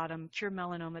at the bottom,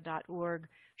 curemelanoma.org,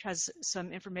 which has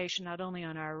some information not only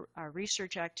on our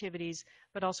research activities,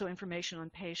 but also information on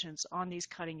patients on these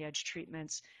cutting-edge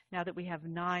treatments. Now that we have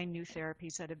 9 new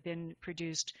therapies that have been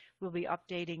produced, we'll be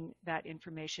updating that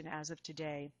information as of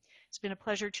today. It's been a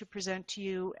pleasure to present to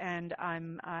you, and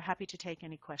I'm happy to take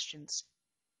any questions.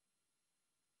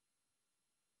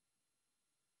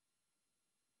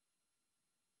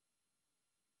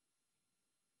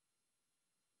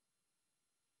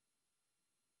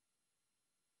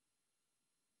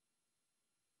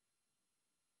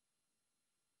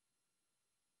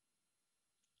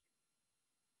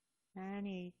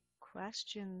 Any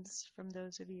questions from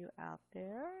those of you out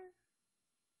there?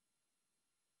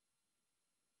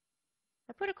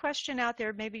 I put a question out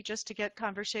there maybe just to get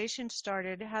conversation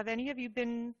started. Have any of you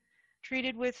been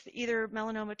treated with either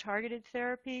melanoma targeted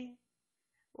therapy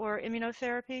or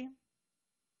immunotherapy?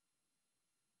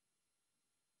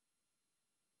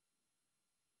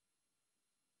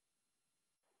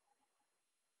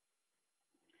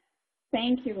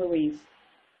 Thank you, Louise.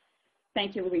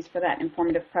 Thank you, Louise, for that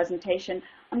informative presentation.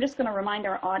 I'm just going to remind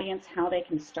our audience how they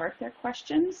can start their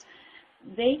questions.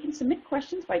 They can submit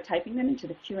questions by typing them into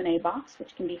the Q&A box,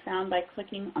 which can be found by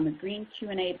clicking on the green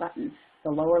Q&A button, the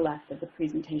lower left of the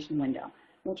presentation window.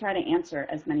 We'll try to answer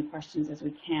as many questions as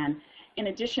we can. In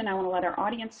addition, I want to let our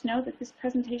audience know that this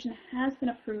presentation has been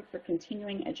approved for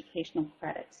continuing educational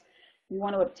credits. If you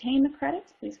want to obtain the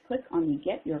credits, please click on the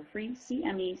Get Your Free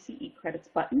CME CE Credits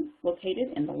button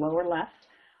located in the lower left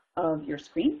of your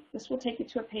screen. This will take you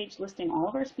to a page listing all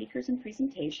of our speakers and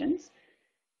presentations,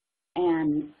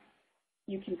 and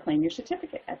you can claim your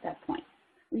certificate at that point.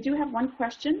 We do have one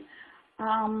question.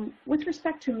 With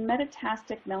respect to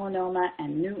metastatic melanoma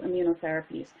and new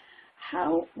immunotherapies,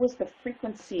 how was the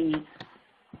frequency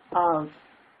of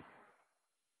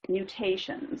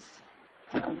mutations,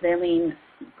 valine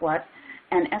glut,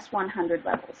 and S100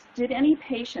 levels? Did any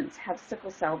patients have sickle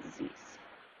cell disease?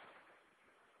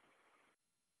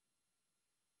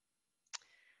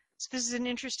 So this is an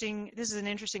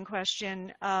interesting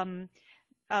question.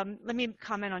 Let me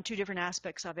comment on two different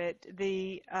aspects of it.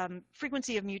 The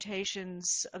frequency of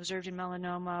mutations observed in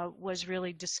melanoma was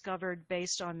really discovered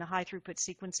based on the high throughput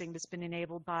sequencing that's been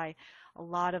enabled by a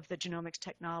lot of the genomics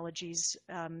technologies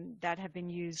that have been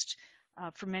used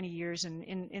for many years, and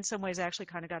in some ways actually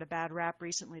kind of got a bad rap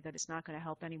recently that it's not going to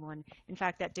help anyone. In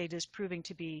fact, that data is proving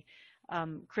to be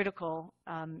critical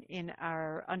in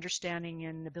our understanding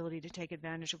and ability to take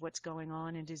advantage of what's going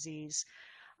on in disease.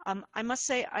 I must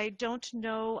say I don't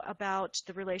know about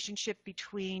the relationship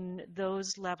between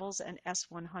those levels and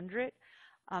S100,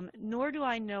 nor do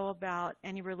I know about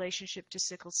any relationship to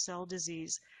sickle cell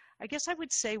disease. I guess I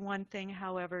would say one thing,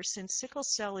 however, since sickle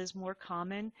cell is more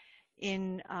common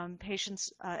in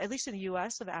patients, at least in the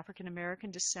US, of African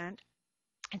American descent,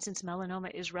 and since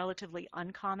melanoma is relatively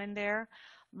uncommon there,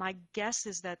 my guess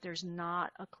is that there's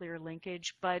not a clear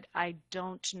linkage, but I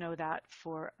don't know that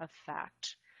for a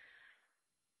fact.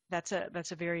 That's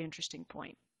a very interesting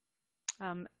point.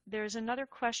 There's another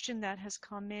question that has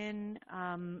come in.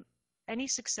 Any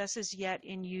successes yet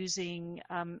in using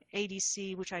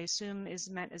ADC, which I assume is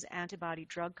meant as antibody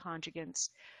drug conjugates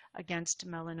against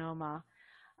melanoma?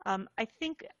 I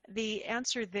think the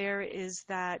answer there is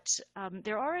that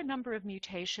there are a number of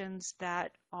mutations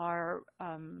that are,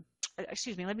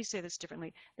 excuse me, let me say this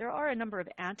differently. There are a number of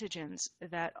antigens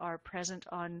that are present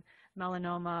on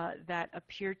melanoma that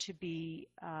appear to be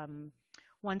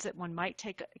ones that one might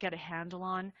get a handle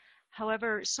on.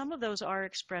 However, some of those are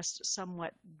expressed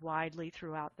somewhat widely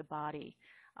throughout the body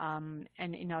and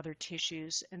in other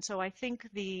tissues. And so I think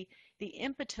the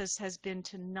impetus has been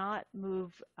to not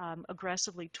move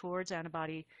aggressively towards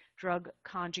antibody drug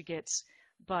conjugates,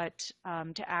 but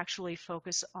to actually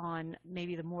focus on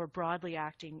maybe the more broadly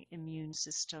acting immune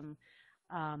system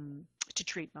to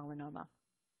treat melanoma.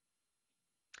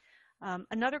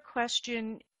 Another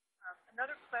question.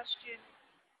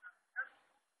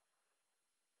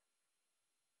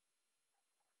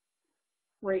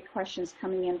 Great questions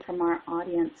coming in from our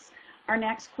audience. Our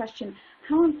next question,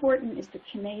 how important is the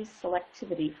kinase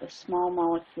selectivity for small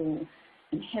molecule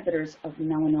inhibitors of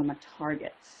melanoma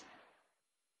targets?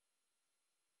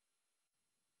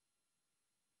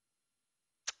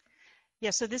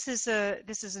 Yeah, so this is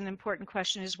an important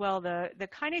question as well. The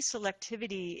kinase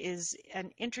selectivity is an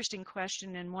interesting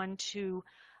question, and one to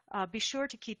be sure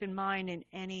to keep in mind in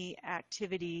any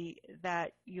activity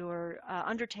that you're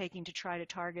undertaking to try to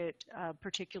target a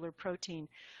particular protein.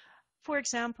 For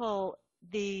example,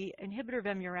 the inhibitor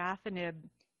vemurafenib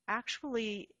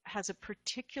actually has a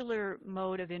particular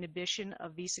mode of inhibition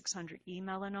of V600E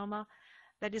melanoma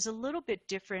that is a little bit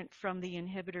different from the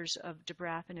inhibitors of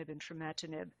dabrafenib and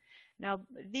trametinib. Now,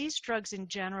 these drugs in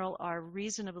general are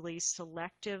reasonably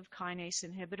selective kinase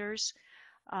inhibitors.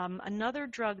 Another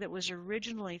drug that was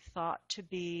originally thought to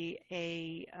be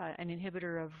an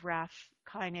inhibitor of RAF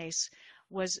kinase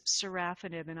was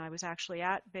sorafenib, and I was actually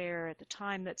at Bayer at the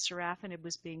time that sorafenib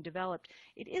was being developed.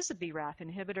 It is a BRAF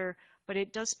inhibitor, but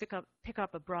it does pick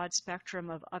up a broad spectrum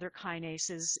of other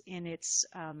kinases in its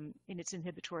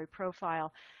inhibitory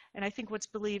profile. And I think what's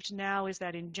believed now is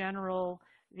that in general,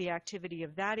 the activity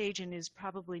of that agent is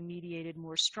probably mediated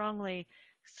more strongly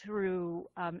through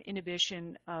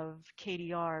inhibition of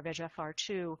KDR,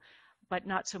 VEGFR2, but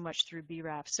not so much through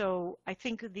BRAF. So I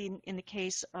think in the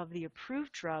case of the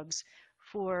approved drugs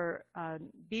for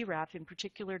BRAF, in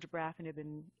particular dabrafenib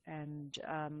and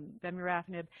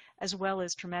vemurafenib, as well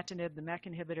as trametinib, the MEK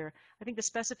inhibitor, I think the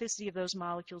specificity of those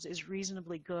molecules is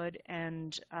reasonably good,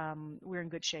 and we're in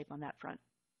good shape on that front.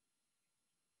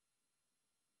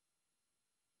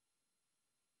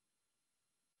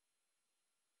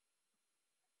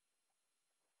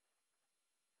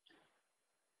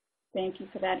 Thank you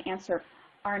for that answer.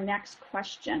 Our next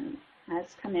question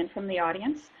has come in from the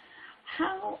audience.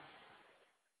 How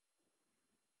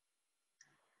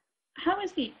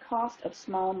is the cost of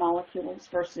small molecules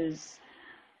versus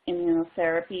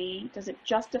immunotherapy? Does it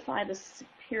justify the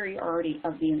superiority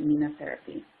of the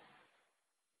immunotherapy?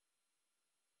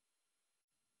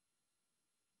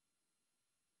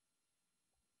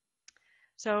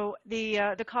 So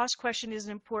the cost question is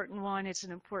an important one. It's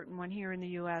an important one here in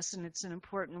the U.S. and it's an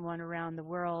important one around the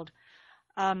world.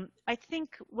 I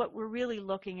think what we're really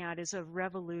looking at is a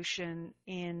revolution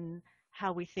in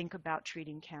how we think about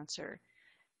treating cancer.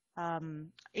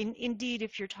 Indeed,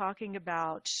 if you're talking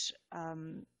about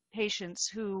patients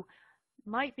who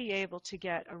might be able to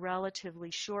get a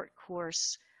relatively short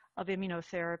course of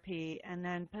immunotherapy and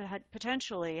then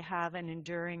potentially have an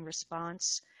enduring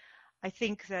response, I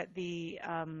think that the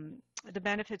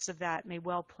benefits of that may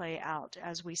well play out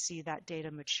as we see that data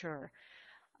mature.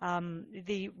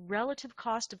 The relative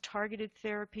cost of targeted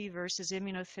therapy versus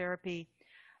immunotherapy,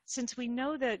 since we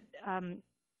know that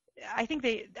I think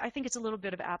it's a little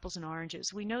bit of apples and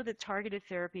oranges. We know that targeted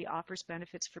therapy offers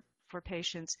benefits for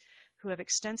patients who have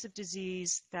extensive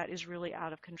disease that is really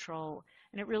out of control,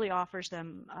 and it really offers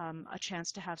them a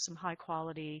chance to have some high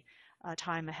quality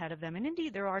time ahead of them. And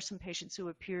indeed, there are some patients who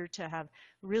appear to have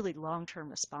really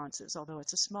long-term responses, although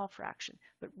it's a small fraction,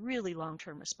 but really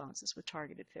long-term responses with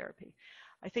targeted therapy.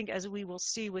 I think as we will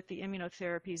see with the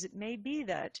immunotherapies, it may be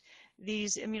that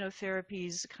these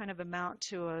immunotherapies kind of amount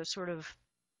to a sort of,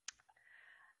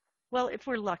 well, if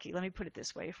we're lucky, let me put it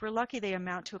this way, if we're lucky, they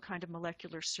amount to a kind of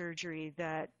molecular surgery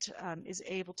that is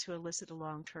able to elicit a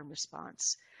long-term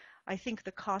response. I think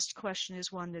the cost question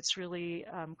is one that's really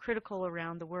critical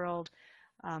around the world.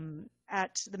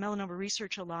 At the Melanoma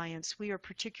Research Alliance, we are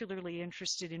particularly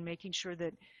interested in making sure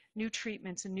that new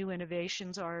treatments and new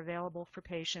innovations are available for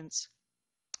patients.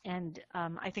 And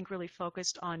I think really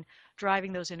focused on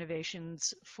driving those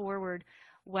innovations forward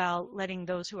while letting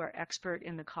those who are expert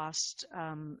in the cost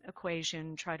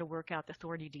equation try to work out the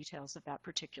thorny details of that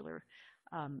particular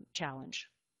challenge.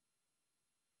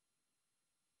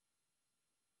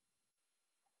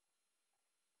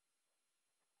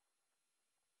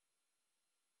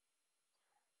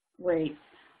 Great.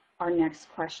 Our next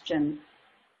question.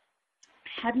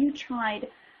 Have you tried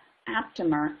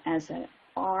Aptamer as a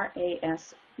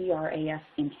RAS-BRAF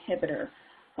inhibitor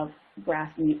of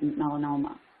BRAF mutant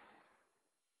melanoma?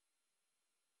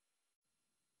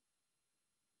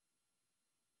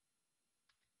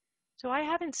 So I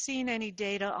haven't seen any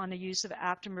data on the use of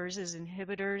aptamers as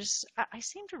inhibitors. I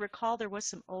seem to recall there was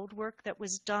some old work that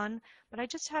was done, but I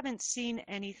just haven't seen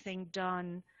anything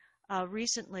done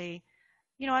recently.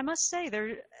 You know, I must say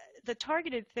the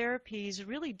targeted therapies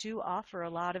really do offer a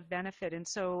lot of benefit. And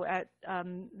so at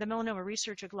the Melanoma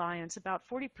Research Alliance, about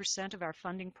 40% of our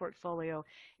funding portfolio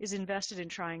is invested in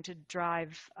trying to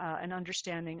drive an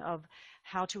understanding of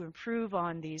how to improve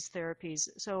on these therapies.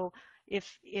 So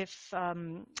if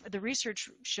the research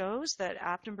shows that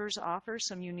aptamers offer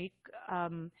some unique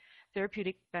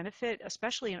therapeutic benefit,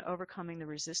 especially in overcoming the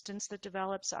resistance that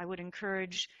develops, I would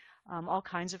encourage all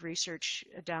kinds of research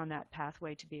down that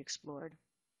pathway to be explored.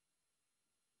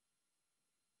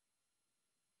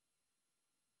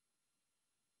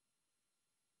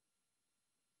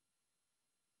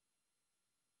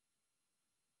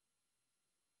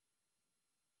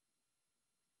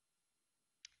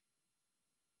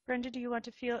 Brenda, do you want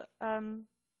to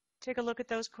take a look at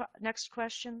those next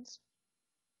questions?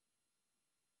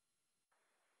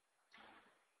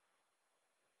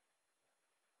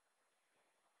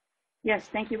 Yes,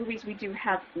 thank you, Louise. We do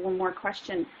have one more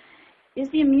question. Is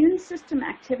the immune system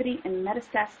activity in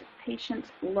metastatic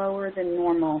patients lower than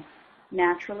normal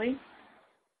naturally?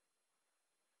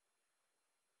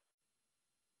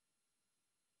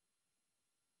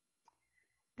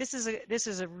 This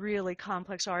is a really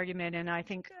complex argument, and I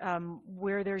think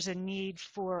where there's a need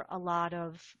for a lot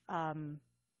of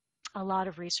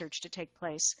research to take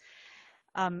place.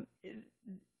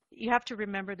 You have to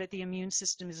remember that the immune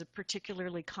system is a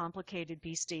particularly complicated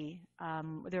beastie.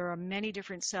 There are many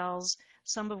different cells,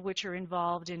 some of which are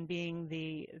involved in being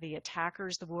the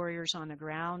attackers, the warriors on the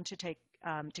ground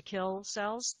to kill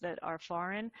cells that are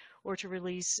foreign, or to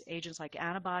release agents like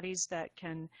antibodies that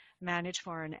can manage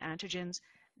foreign antigens.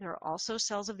 There are also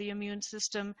cells of the immune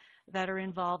system that are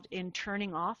involved in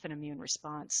turning off an immune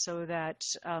response so that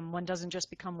one doesn't just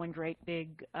become one great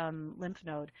big lymph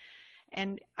node.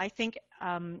 And I think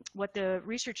what the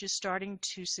research is starting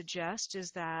to suggest is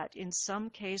that in some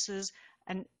cases,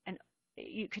 and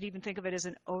you could even think of it as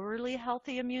an overly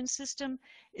healthy immune system,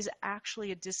 is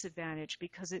actually a disadvantage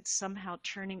because it's somehow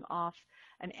turning off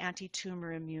an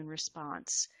anti-tumor immune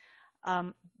response.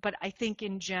 But I think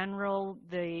in general,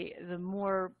 the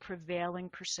more prevailing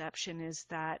perception is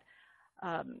that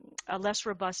a less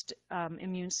robust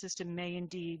immune system may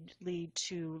indeed lead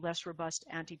to less robust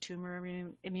anti-tumor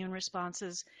immune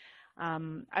responses.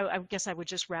 I guess I would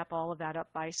just wrap all of that up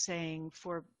by saying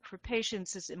for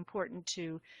patients, it's important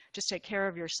to just take care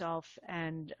of yourself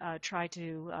and try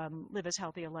to live as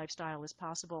healthy a lifestyle as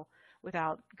possible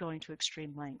without going to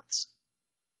extreme lengths.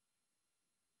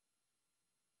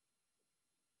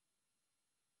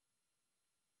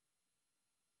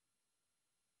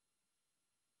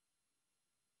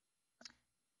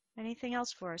 Anything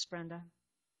else for us, Brenda?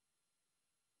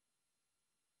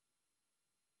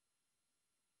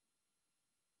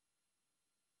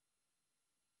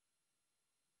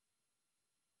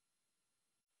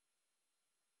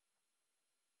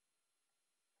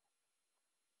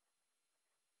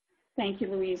 Thank you,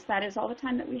 Louise. That is all the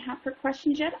time that we have for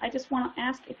questions yet. I just want to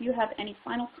ask if you have any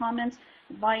final comments,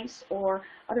 advice, or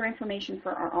other information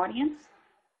for our audience.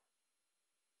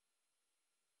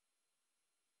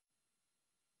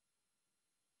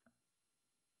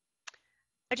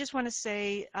 I just want to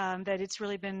say that it's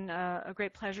really been a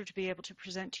great pleasure to be able to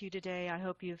present to you today. I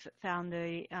hope you've found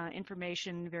the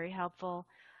information very helpful.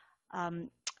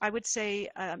 I would say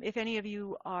if any of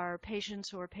you are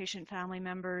patients or patient family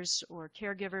members or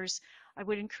caregivers, I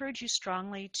would encourage you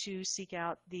strongly to seek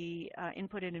out the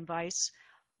input and advice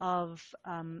of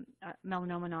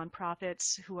melanoma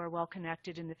nonprofits who are well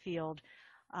connected in the field.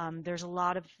 There's a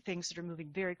lot of things that are moving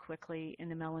very quickly in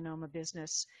the melanoma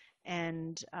business,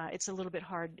 and it's a little bit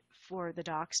hard for the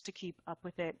docs to keep up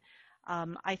with it.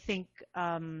 I think,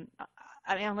 I mean,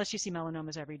 unless you see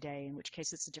melanomas every day, in which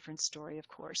case it's a different story, of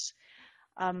course.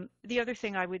 The other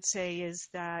thing I would say is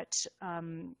that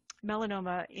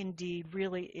melanoma indeed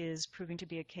really is proving to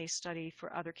be a case study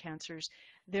for other cancers.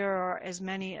 There are as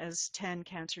many as 10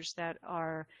 cancers that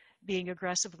are being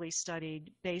aggressively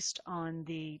studied based on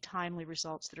the timely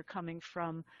results that are coming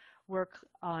from work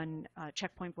on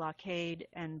checkpoint blockade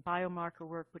and biomarker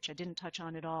work, which I didn't touch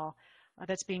on at all,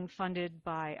 that's being funded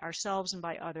by ourselves and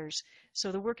by others.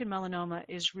 So the work in melanoma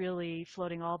is really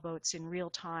floating all boats in real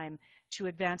time to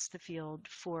advance the field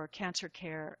for cancer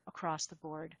care across the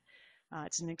board.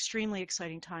 It's an extremely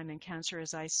exciting time in cancer,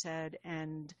 as I said,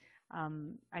 and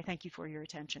I thank you for your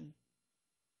attention.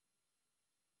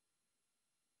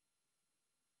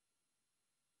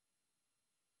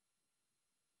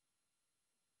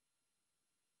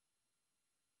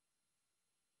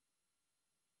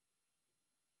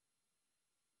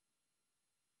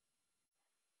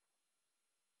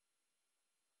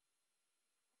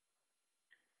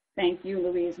 Thank you,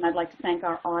 Louise, and I'd like to thank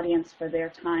our audience for their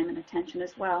time and attention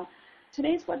as well.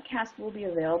 Today's webcast will be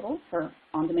available for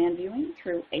on-demand viewing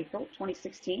through April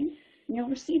 2016, and you'll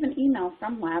receive an email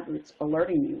from LabRoots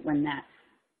alerting you when that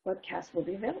webcast will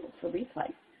be available for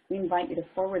replay. We invite you to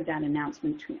forward that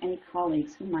announcement to any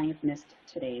colleagues who might have missed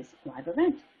today's live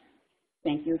event.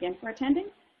 Thank you again for attending.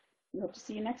 We hope to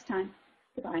see you next time.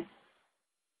 Goodbye.